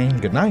Mafnas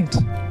saying good night.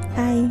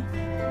 Bye.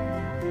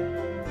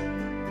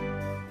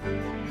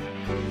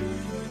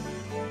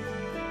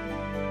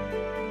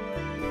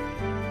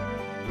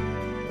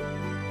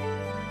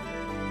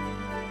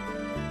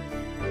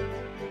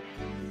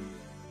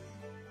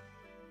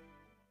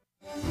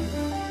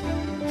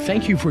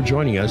 Thank you for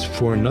joining us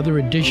for another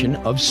edition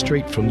of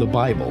Straight from the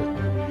Bible.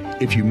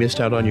 If you missed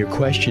out on your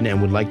question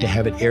and would like to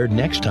have it aired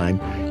next time,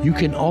 you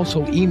can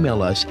also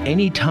email us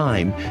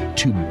anytime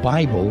to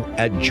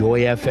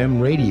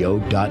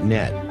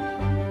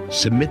bible@joyfmradio.net.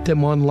 Submit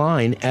them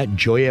online at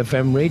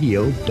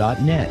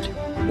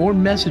joyfmradio.net or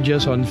message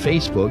us on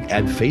Facebook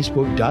at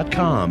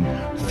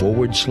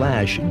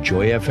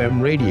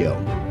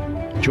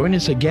facebook.com/joyfmradio. Join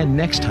us again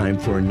next time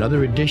for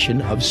another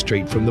edition of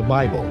Straight from the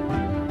Bible.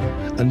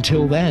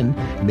 Until then,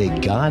 may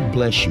God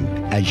bless you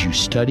as you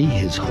study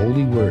His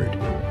holy word,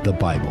 the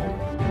Bible.